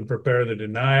 McNiff, you can prepare the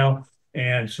denial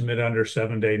and submit under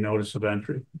 7-day notice of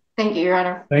entry. Thank you, Your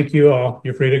Honor. Thank you all.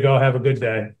 You're free to go. Have a good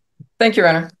day. Thank you, Your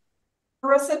Honor.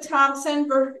 Marissa Thompson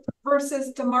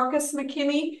versus DeMarcus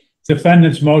McKinney.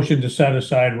 Defendant's motion to set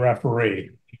aside referee.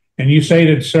 And you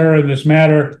stated, sir, in this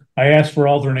matter, I asked for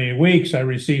alternating weeks. I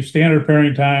received standard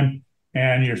parenting time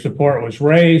and your support was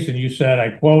raised. And you said,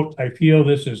 I quote, I feel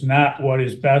this is not what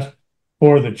is best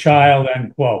for the child,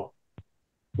 end quote.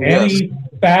 Yes. Any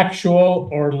factual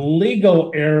or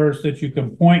legal errors that you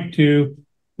can point to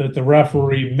that the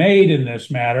referee made in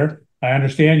this matter? I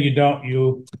understand you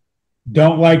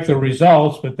don't like the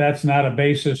results, but that's not a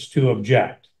basis to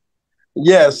object.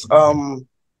 Yes.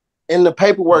 In the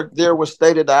paperwork there was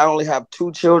stated that I only have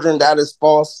 2 children. That is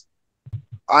false.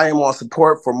 I am on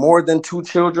support for more than 2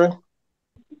 children.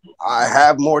 I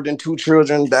have more than 2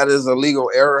 children. That is a legal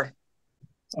error.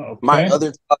 Okay. My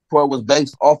other support was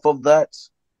based off of that.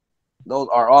 Those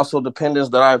are also dependents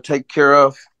that I take care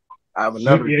of. I have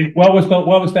another. What was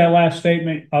that last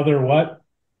statement? Other what?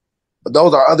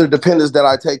 Those are other dependents that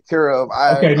I take care of.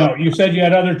 No, you said you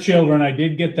had other children. I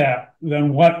did get that.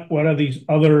 Then what are these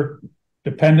other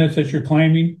dependents that you're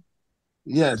claiming?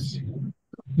 Yes.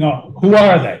 No, who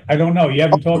are they? I don't know. You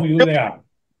haven't told me who they are.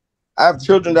 I have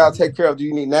children that I take care of. Do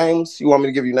you need names? You want me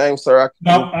to give you names, sir?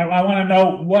 No, I want to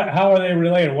know how are they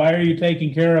related? Why are you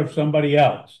taking care of somebody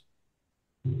else?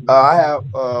 I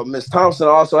have Miss Thompson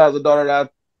also has a daughter that I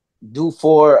do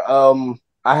for.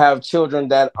 I have children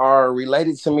that are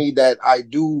related to me that I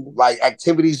do like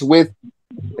activities with.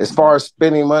 As far as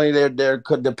spending money, they're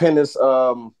dependents.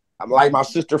 Like my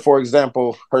sister, for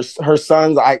example, her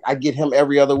sons, I get him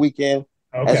every other weekend.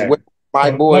 Okay. As well. My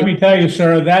boy. Let me tell you,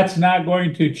 sir, that's not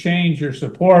going to change your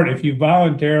support if you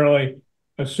voluntarily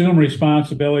assume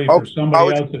responsibility for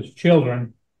somebody else's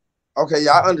children. Okay,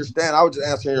 yeah, I understand. I was just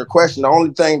answering your question. The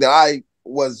only thing that I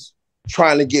was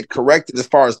trying to get corrected as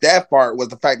far as that part was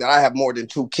the fact that I have more than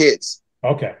 2 kids.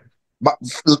 Okay. But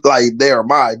like they are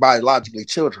my biologically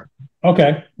children.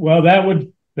 Okay. Well, that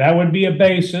would be a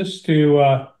basis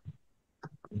to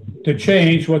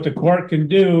change. What the court can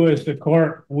do is the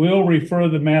court will refer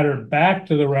the matter back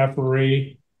to the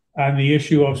referee on the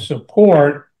issue of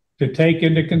support to take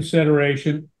into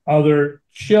consideration other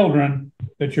children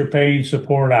that you're paying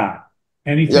support on.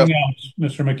 Anything else,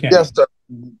 Mr. McKinney? Yes, sir.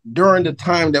 During the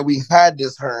time that we had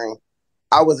this hearing,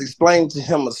 I was explaining to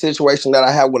him a situation that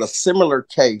I had with a similar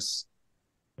case.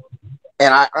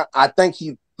 And I think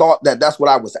he thought that that's what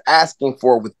I was asking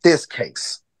for with this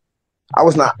case. I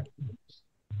was not.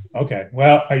 Okay.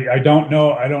 Well, I don't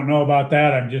know. I don't know about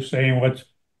that. I'm just saying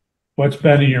what's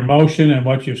been in your motion and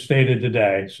what you've stated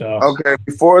today. So okay.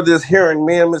 Before this hearing,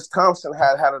 me and Ms. Thompson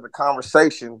had a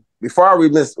conversation. Before I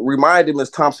reminded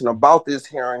Ms. Thompson about this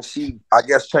hearing, she, I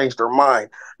guess, changed her mind.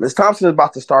 Ms. Thompson is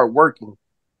about to start working.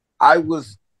 I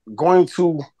was going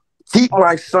to keep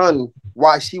my son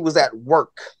while she was at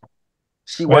work.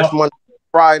 She works Monday,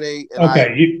 Friday. And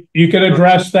okay. You can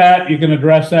address that. You can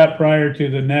address that prior to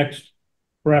the next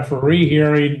referee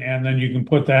hearing, and then you can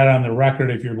put that on the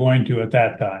record if you're going to at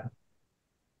that time.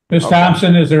 Ms.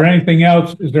 Thompson, is there anything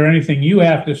else? Is there anything you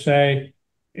have to say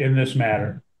in this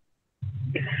matter?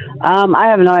 I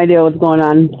have no idea what's going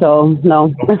on, so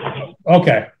no.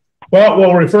 Okay. Well,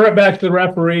 we'll refer it back to the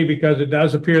referee because it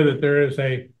does appear that there is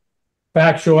a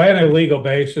factual and a legal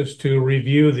basis to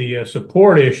review the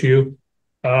support issue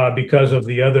because of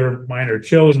the other minor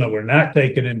children that were not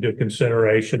taken into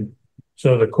consideration.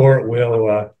 So the court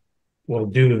will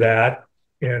do that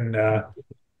in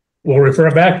We'll refer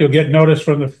it back. You'll get notice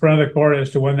from the front of the court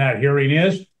as to when that hearing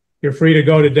is. You're free to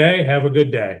go today. Have a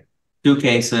good day. Two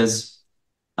cases,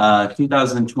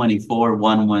 2024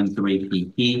 113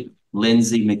 PP,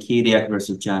 Lindsay McKediak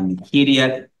versus John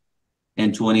McKediak,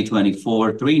 and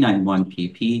 2024 391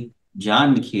 PP,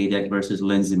 John McKediak versus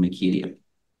Lindsay McKediak.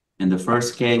 In the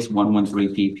first case,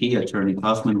 113 PP, Attorney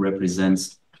Huffman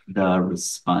represents the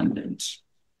respondent.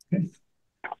 Okay.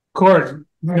 Court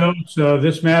notes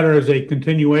this matter is a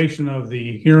continuation of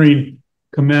the hearing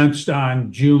commenced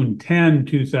on June 10,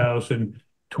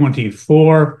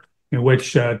 2024, in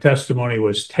which testimony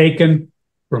was taken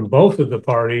from both of the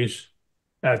parties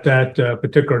at that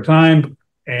particular time,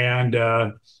 and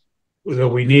that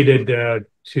we needed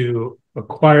to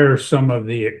acquire some of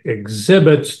the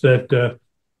exhibits that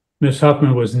Ms.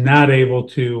 Huffman was not able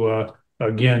to,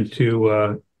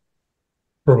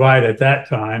 provide at that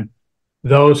time.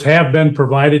 Those have been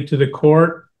provided to the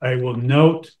court. I will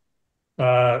note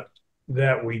that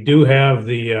we do have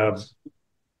the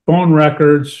phone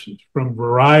records from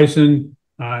Verizon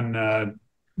on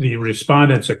the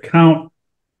respondent's account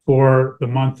for the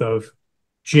month of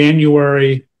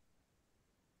January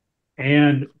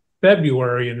and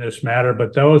February in this matter,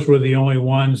 but those were the only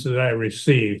ones that I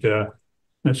received.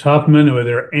 Ms. Huffman, were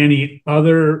there any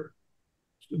other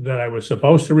that I was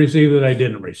supposed to receive that I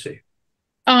didn't receive?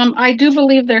 I do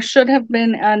believe there should have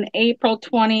been an April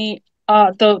 20,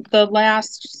 the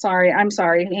last, sorry, I'm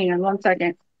sorry, hang on one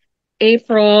second.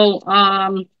 April,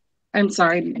 I'm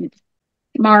sorry,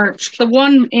 March, the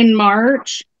one in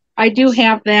March, I do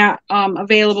have that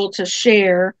available to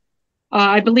share.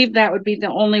 I believe that would be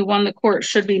the only one the court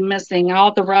should be missing.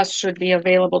 All the rest should be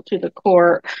available to the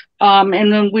court.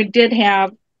 And then we did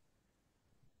have,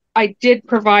 I did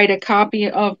provide a copy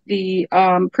of the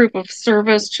proof of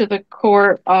service to the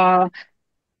court. I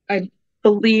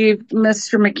believe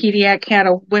Mr. McKediak had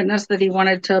a witness that he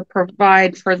wanted to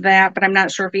provide for that, but I'm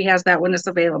not sure if he has that witness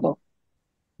available.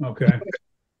 Okay.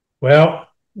 Well,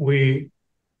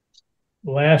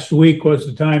 last week was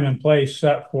the time and place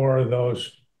set for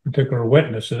those particular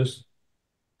witnesses.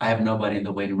 I have nobody in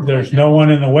the waiting room. There's no one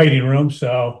in the waiting room,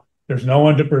 so there's no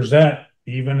one to present,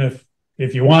 even if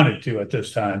you wanted to at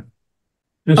this time.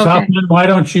 Ms. Hoffman, why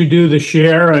don't you do the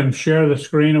share the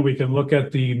screen, and we can look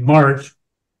at the March,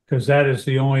 because that is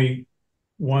the only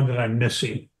one that I'm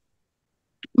missing.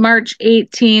 March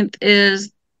 18th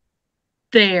is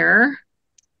there.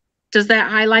 Does that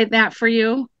highlight that for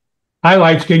you?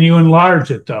 Highlights, can you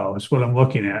enlarge it though? Is what I'm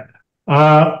looking at.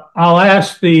 I'll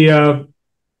ask the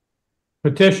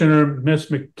petitioner, Ms.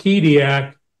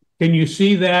 McKediak, can you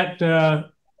see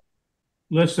that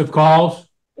list of calls?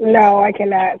 No, I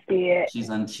cannot see it.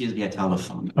 She's via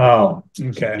telephone. Oh,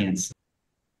 okay.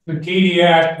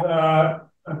 McKediak,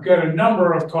 I've got a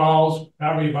number of calls,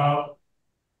 probably about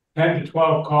 10 to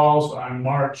 12 calls on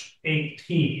March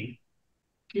 18.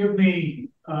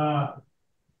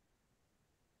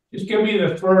 Just give me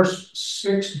the first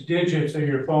 6 digits of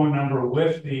your phone number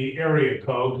with the area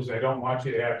code, because I don't want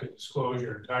you to have to disclose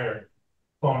your entire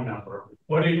phone number.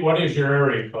 What is your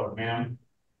area code, ma'am?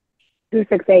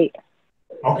 268.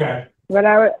 Okay. But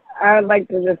I would like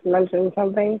to just mention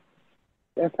something,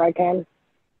 if I can.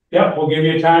 Yeah, we'll give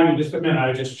you time in just a minute. I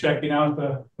was just checking out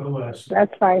the list.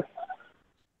 That's fine.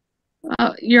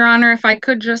 Your Honor, if I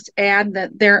could just add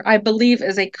that there, I believe,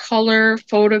 is a color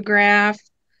photograph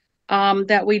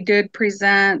that we did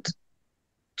present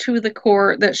to the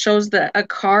court that shows a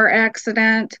car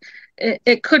accident.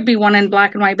 It could be one in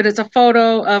black and white, but it's a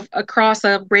photo of across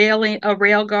a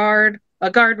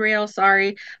guardrail,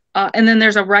 sorry. And then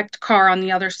there's a wrecked car on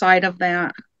the other side of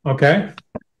that. Okay.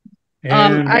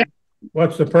 And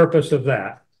what's the purpose of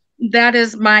that? That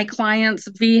is my client's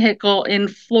vehicle in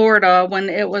Florida when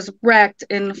it was wrecked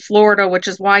in Florida, which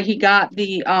is why he got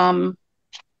the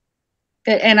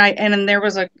and there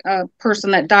was a person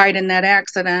that died in that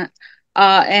accident.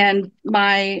 And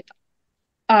my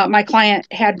client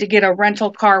had to get a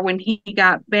rental car when he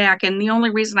got back. And the only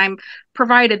reason I'm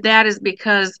provided that is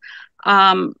because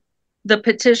the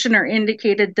petitioner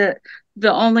indicated that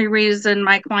the only reason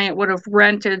my client would have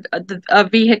rented a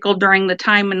vehicle during the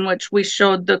time in which we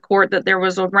showed the court that there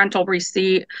was a rental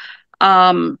receipt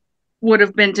would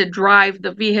have been to drive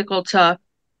the vehicle to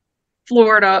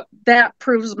Florida. That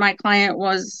proves my client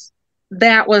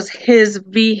that was his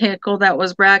vehicle that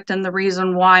was wrecked, and the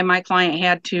reason why my client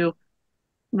had to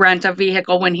rent a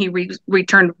vehicle when he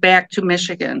returned back to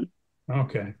Michigan.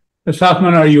 Okay. Ms.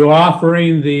 Hoffman, are you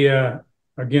offering the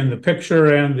again, the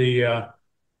picture and the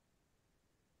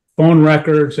phone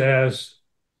records as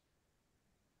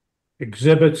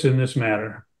exhibits in this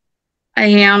matter? I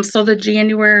am. So the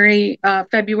January,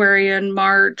 February, and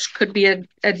March could be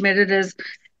admitted as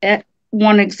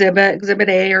one exhibit, exhibit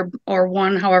A, or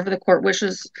one, however the court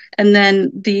wishes. And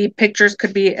then the pictures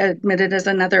could be admitted as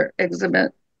another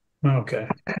exhibit. Okay.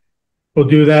 We'll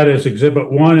do that as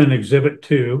exhibit 1 and exhibit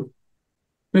 2.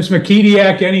 Ms.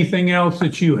 McKediak, anything else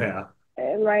that you have?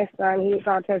 My son, he's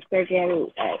autistic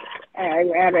and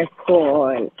at a school,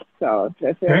 and so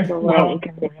this is well,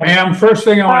 ma'am, first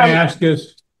thing I want to ask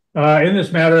is, in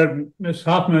this matter, Ms.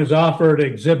 Hoffman has offered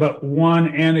exhibit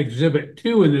 1 and exhibit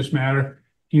 2 in this matter.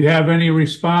 Do you have any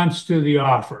response to the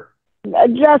offer?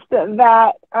 Just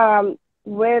that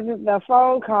with the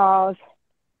phone calls,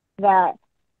 that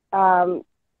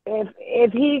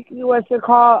if he was to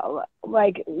call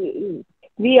like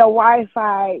via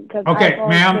Wi-Fi, because okay,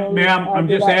 ma'am, I'm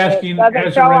just asking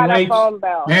as it relates,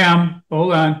 ma'am,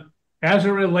 hold on, as it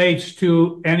relates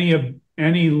to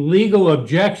any legal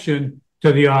objection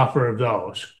to the offer of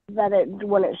those, that it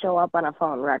wouldn't show up on a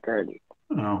phone record.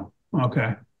 Oh,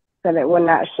 okay. That it would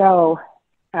not show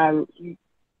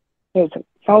his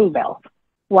phone bill.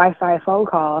 Wi-Fi phone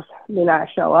calls do not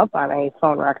show up on a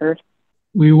phone record.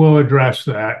 We will address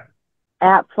that.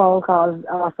 App phone calls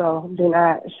also do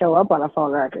not show up on a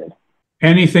phone record.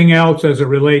 Anything else as it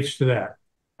relates to that?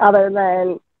 Other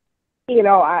than,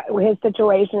 his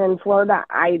situation in Florida,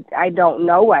 I don't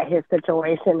know what his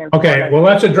situation is. Okay, well,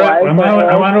 let's address, I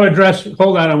want to address,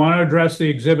 hold on, I want to address the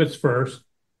exhibits first.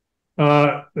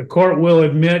 The court will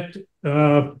admit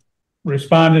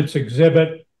respondents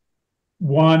exhibit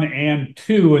 1 and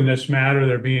 2 in this matter,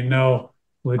 there being no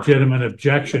legitimate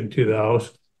objection to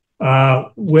those.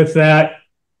 With that,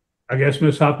 I guess,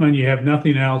 Ms. Huffman, you have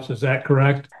nothing else. Is that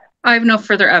correct? I have no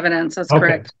further evidence. That's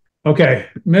correct. Okay.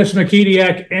 Ms.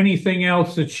 McKediak, anything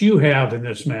else that you have in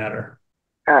this matter?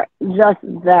 Just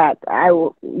that I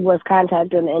was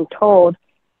contacted and told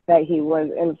that he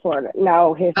was in Florida.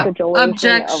 Now, his situation.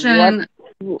 Objection.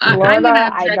 Florida, I'm going to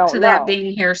object to that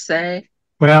being hearsay.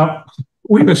 Well,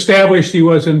 we've established he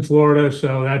was in Florida,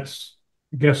 so that's,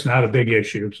 I guess, not a big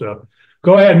issue. So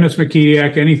go ahead, Ms.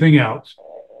 McKediak. Anything else?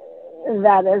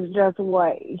 That is just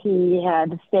what he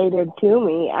had stated to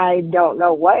me. I don't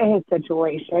know what his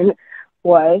situation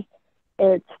was.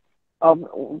 It's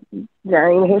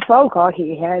during his phone call,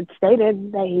 he had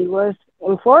stated that he was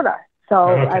in Florida. So,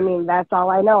 I mean, that's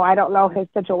all I know. I don't know his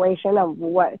situation of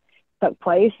what took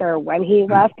place or when he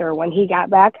left or when he got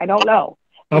back. I don't know.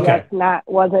 Okay. That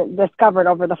wasn't discovered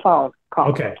over the phone call.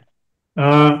 Okay.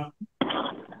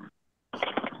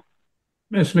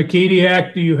 Ms.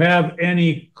 McKediak, do you have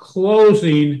any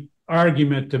closing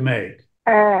argument to make?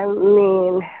 I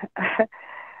mean,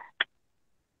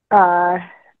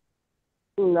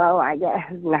 no, I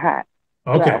guess not.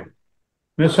 Okay. No.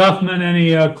 Ms. Huffman,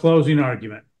 any closing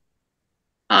argument?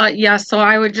 Yes, so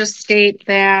I would just state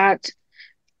that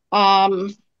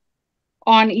on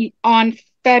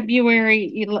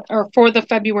February or for the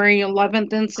February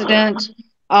 11th incident,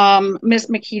 Ms.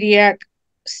 McKediak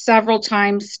several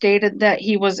times stated that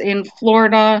he was in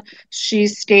Florida. She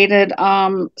stated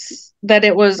that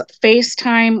it was a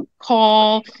FaceTime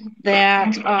call,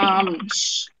 that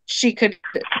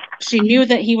she knew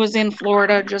that he was in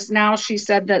Florida. Just now she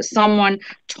said that someone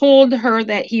told her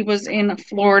that he was in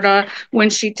Florida.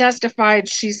 When she testified,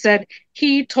 she said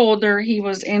he told her he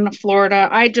was in Florida.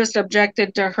 I just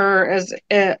objected to her as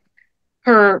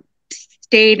her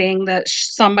stating that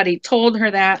somebody told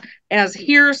her that as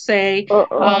hearsay,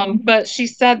 but she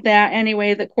said that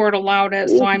anyway. The court allowed it,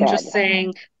 so I'm just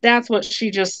saying that's what she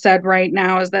just said right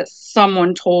now, is that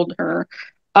someone told her.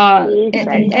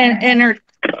 And her,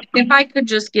 if I could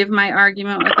just give my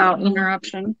argument without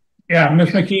interruption. Yeah, Ms.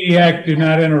 McKediak, do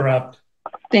not interrupt.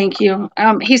 Thank you.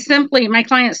 My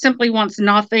client simply wants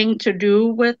nothing to do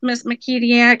with Miss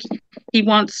McKediak. He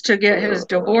wants to get his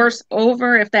divorce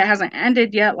over. If that hasn't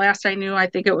ended yet, last I knew, I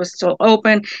think it was still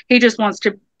open. He just wants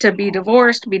to be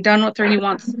divorced, be done with her.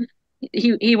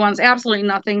 He wants absolutely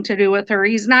nothing to do with her.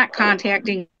 He's not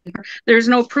contacting her. There's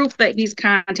no proof that he's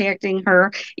contacting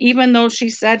her, even though she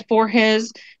said for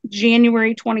his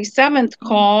January 27th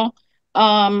call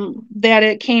that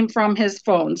it came from his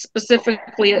phone.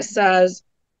 Specifically, it says,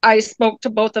 I spoke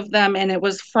to both of them and it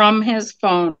was from his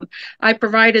phone. I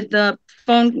provided the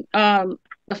phone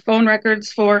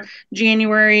records for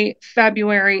January,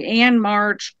 February, and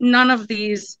March. None of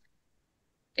these,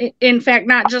 in fact,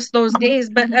 not just those days,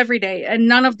 but every day. And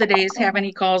none of the days have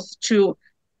any calls to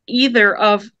either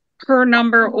of her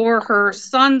number or her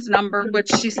son's number,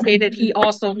 which she stated he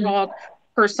also called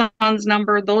her son's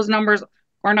number. Those numbers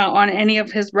are not on any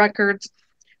of his records.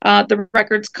 The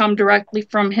records come directly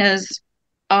from his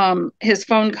his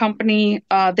phone company,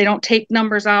 they don't take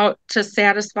numbers out to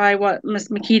satisfy what Ms.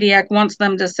 McKediak wants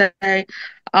them to say.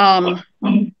 So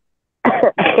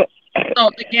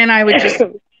again, I would just,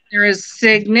 there is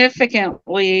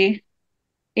significantly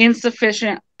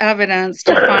insufficient evidence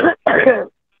to find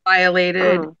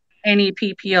violated any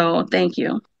PPO. Thank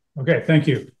you. Okay, thank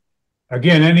you.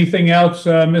 Again, anything else,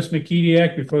 Ms.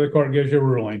 McKediak, before the court gives you a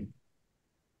ruling?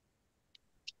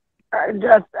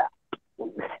 Just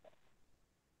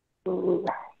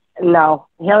no,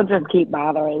 he'll just keep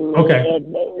bothering me. Okay,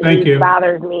 thank you.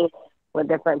 Bothers me with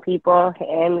different people,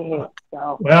 and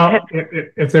so. Well,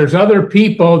 if there's other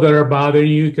people that are bothering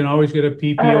you, you can always get a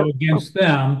PPO against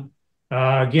them.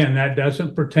 Again, that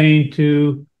doesn't pertain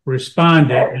to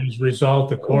respondent. As a result,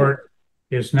 the court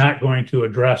is not going to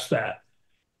address that.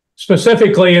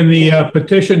 Specifically, in the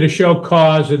petition to show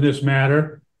cause in this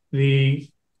matter, the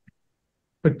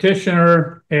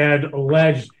petitioner had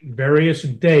alleged various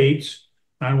dates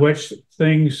on which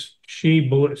things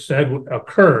she said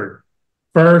occurred.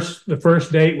 First, the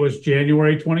first date was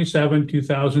January 27,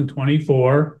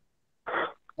 2024.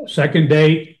 Second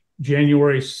date,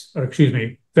 February 7,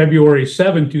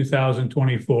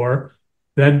 2024.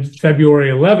 Then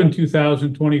February 11,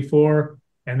 2024.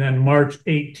 And then March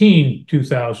 18,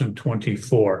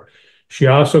 2024. She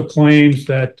also claims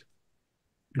that,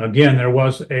 again, there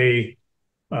was a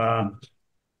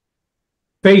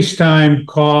FaceTime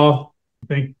call. I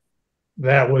think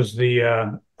that was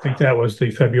the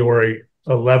February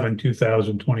 11,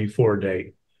 2024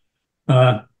 date.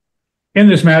 In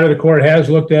this matter, the court has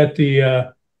looked at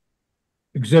the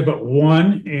Exhibit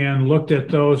 1 and looked at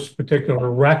those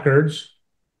particular records.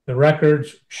 The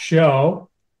records show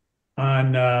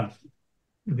on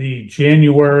the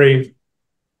January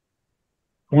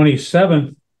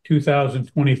 27th,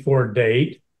 2024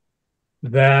 date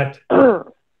that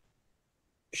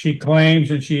she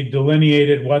claims, and she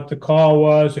delineated what the call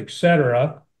was,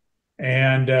 etc.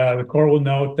 And the court will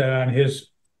note that on his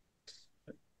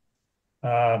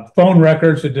phone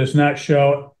records, it does not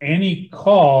show any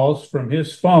calls from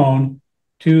his phone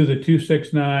to the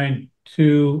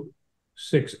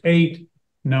 269-268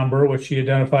 number, which she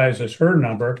identifies as her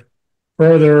number.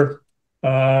 Further,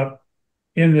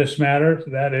 in this matter,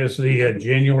 that is the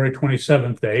January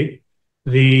 27th date,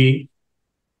 the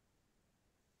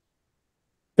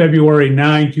February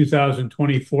 9,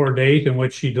 2024 date in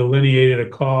which she delineated a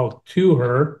call to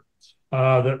her.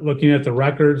 That looking at the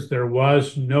records, there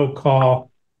was no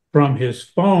call from his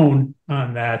phone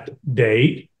on that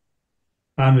date.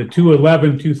 On the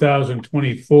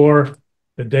 2/11/2024,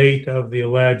 the date of the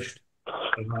alleged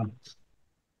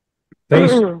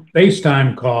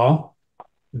FaceTime call,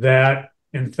 that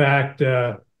in fact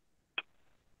there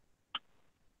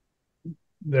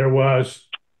was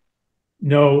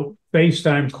no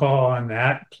FaceTime call on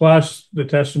that. Plus, the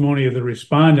testimony of the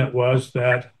respondent was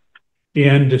that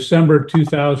in December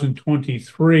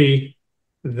 2023,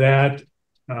 that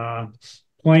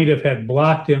plaintiff had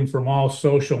blocked him from all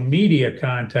social media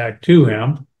contact to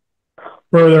him.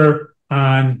 Further,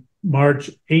 on March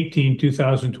 18,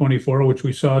 2024, which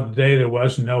we saw today, there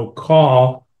was no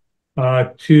call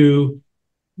to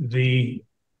the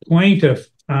plaintiff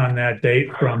on that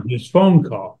date from his phone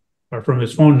call or from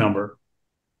his phone number.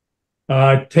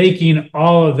 Taking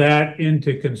all of that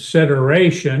into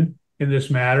consideration in this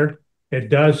matter, it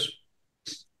does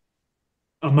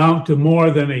amount to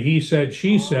more than a he said,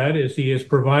 she said, as he has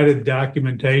provided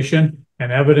documentation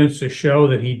and evidence to show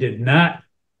that he did not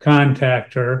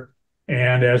contact her.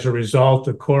 And as a result,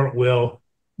 the court will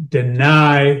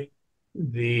deny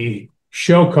the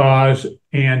show cause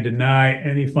and deny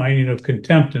any finding of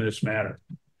contempt in this matter.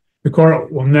 The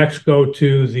court will next go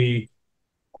to the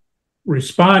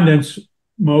respondent's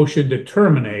motion to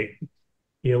terminate.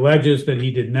 He alleges that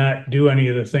he did not do any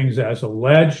of the things as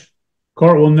alleged.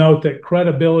 Court will note that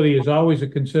credibility is always a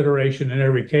consideration in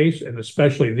every case, and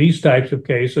especially these types of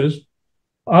cases.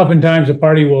 Oftentimes, a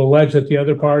party will allege that the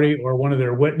other party or one of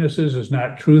their witnesses is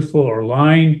not truthful or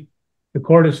lying. The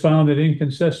court has found that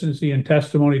inconsistency in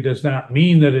testimony does not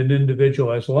mean that an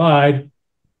individual has lied.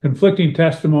 Conflicting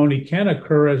testimony can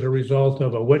occur as a result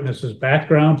of a witness's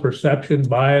background, perception,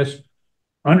 bias,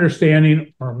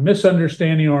 understanding or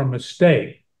misunderstanding or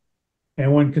mistake.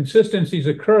 And when consistencies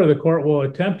occur, the court will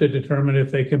attempt to determine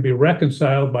if they can be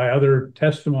reconciled by other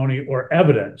testimony or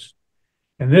evidence.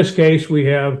 In this case, we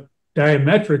have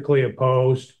diametrically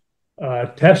opposed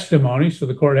testimony, so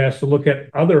the court has to look at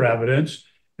other evidence,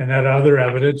 and that other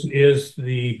evidence is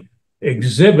the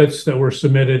exhibits that were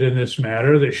submitted in this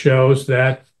matter that shows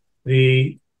that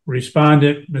the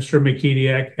respondent, Mr.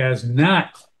 McKediak, has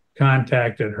not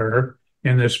contacted her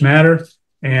in this matter.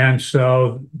 And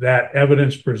so that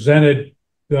evidence presented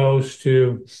goes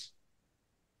to,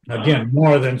 again,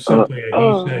 more than simply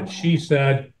a he said, she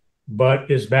said, but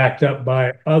is backed up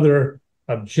by other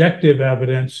objective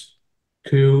evidence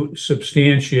to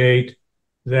substantiate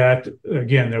that,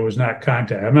 again, there was not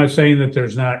contact. I'm not saying that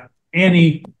there's not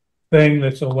anything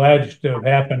that's alleged to have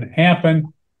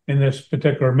happened in this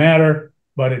particular matter,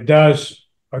 but it does,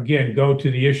 again, go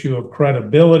to the issue of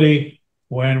credibility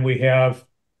when we have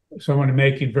someone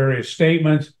making various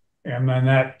statements and then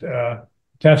that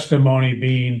testimony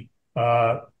being,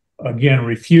 again,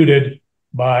 refuted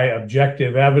by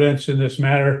objective evidence in this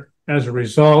matter. As a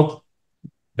result,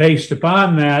 based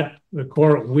upon that, the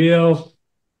court will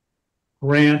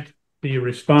grant the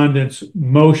respondent's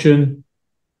motion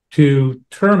to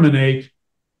terminate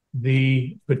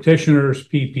the petitioner's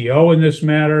PPO in this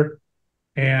matter.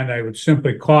 And I would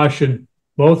simply caution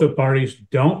both the parties,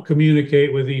 don't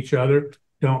communicate with each other,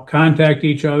 don't contact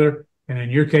each other. And in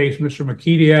your case, Mr.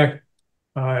 Makidiak,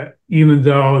 even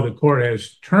though the court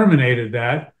has terminated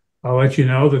that, I'll let you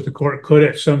know that the court could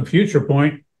at some future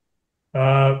point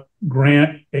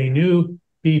grant a new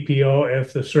PPO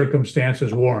if the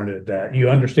circumstances warranted that. You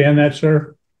understand that,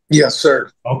 sir? Yes, sir.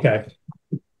 Okay.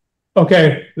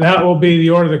 Okay, that will be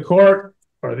the order of the court,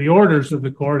 or the orders of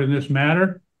the court in this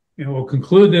matter. And we'll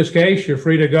conclude this case. You're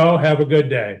free to go. Have a good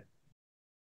day.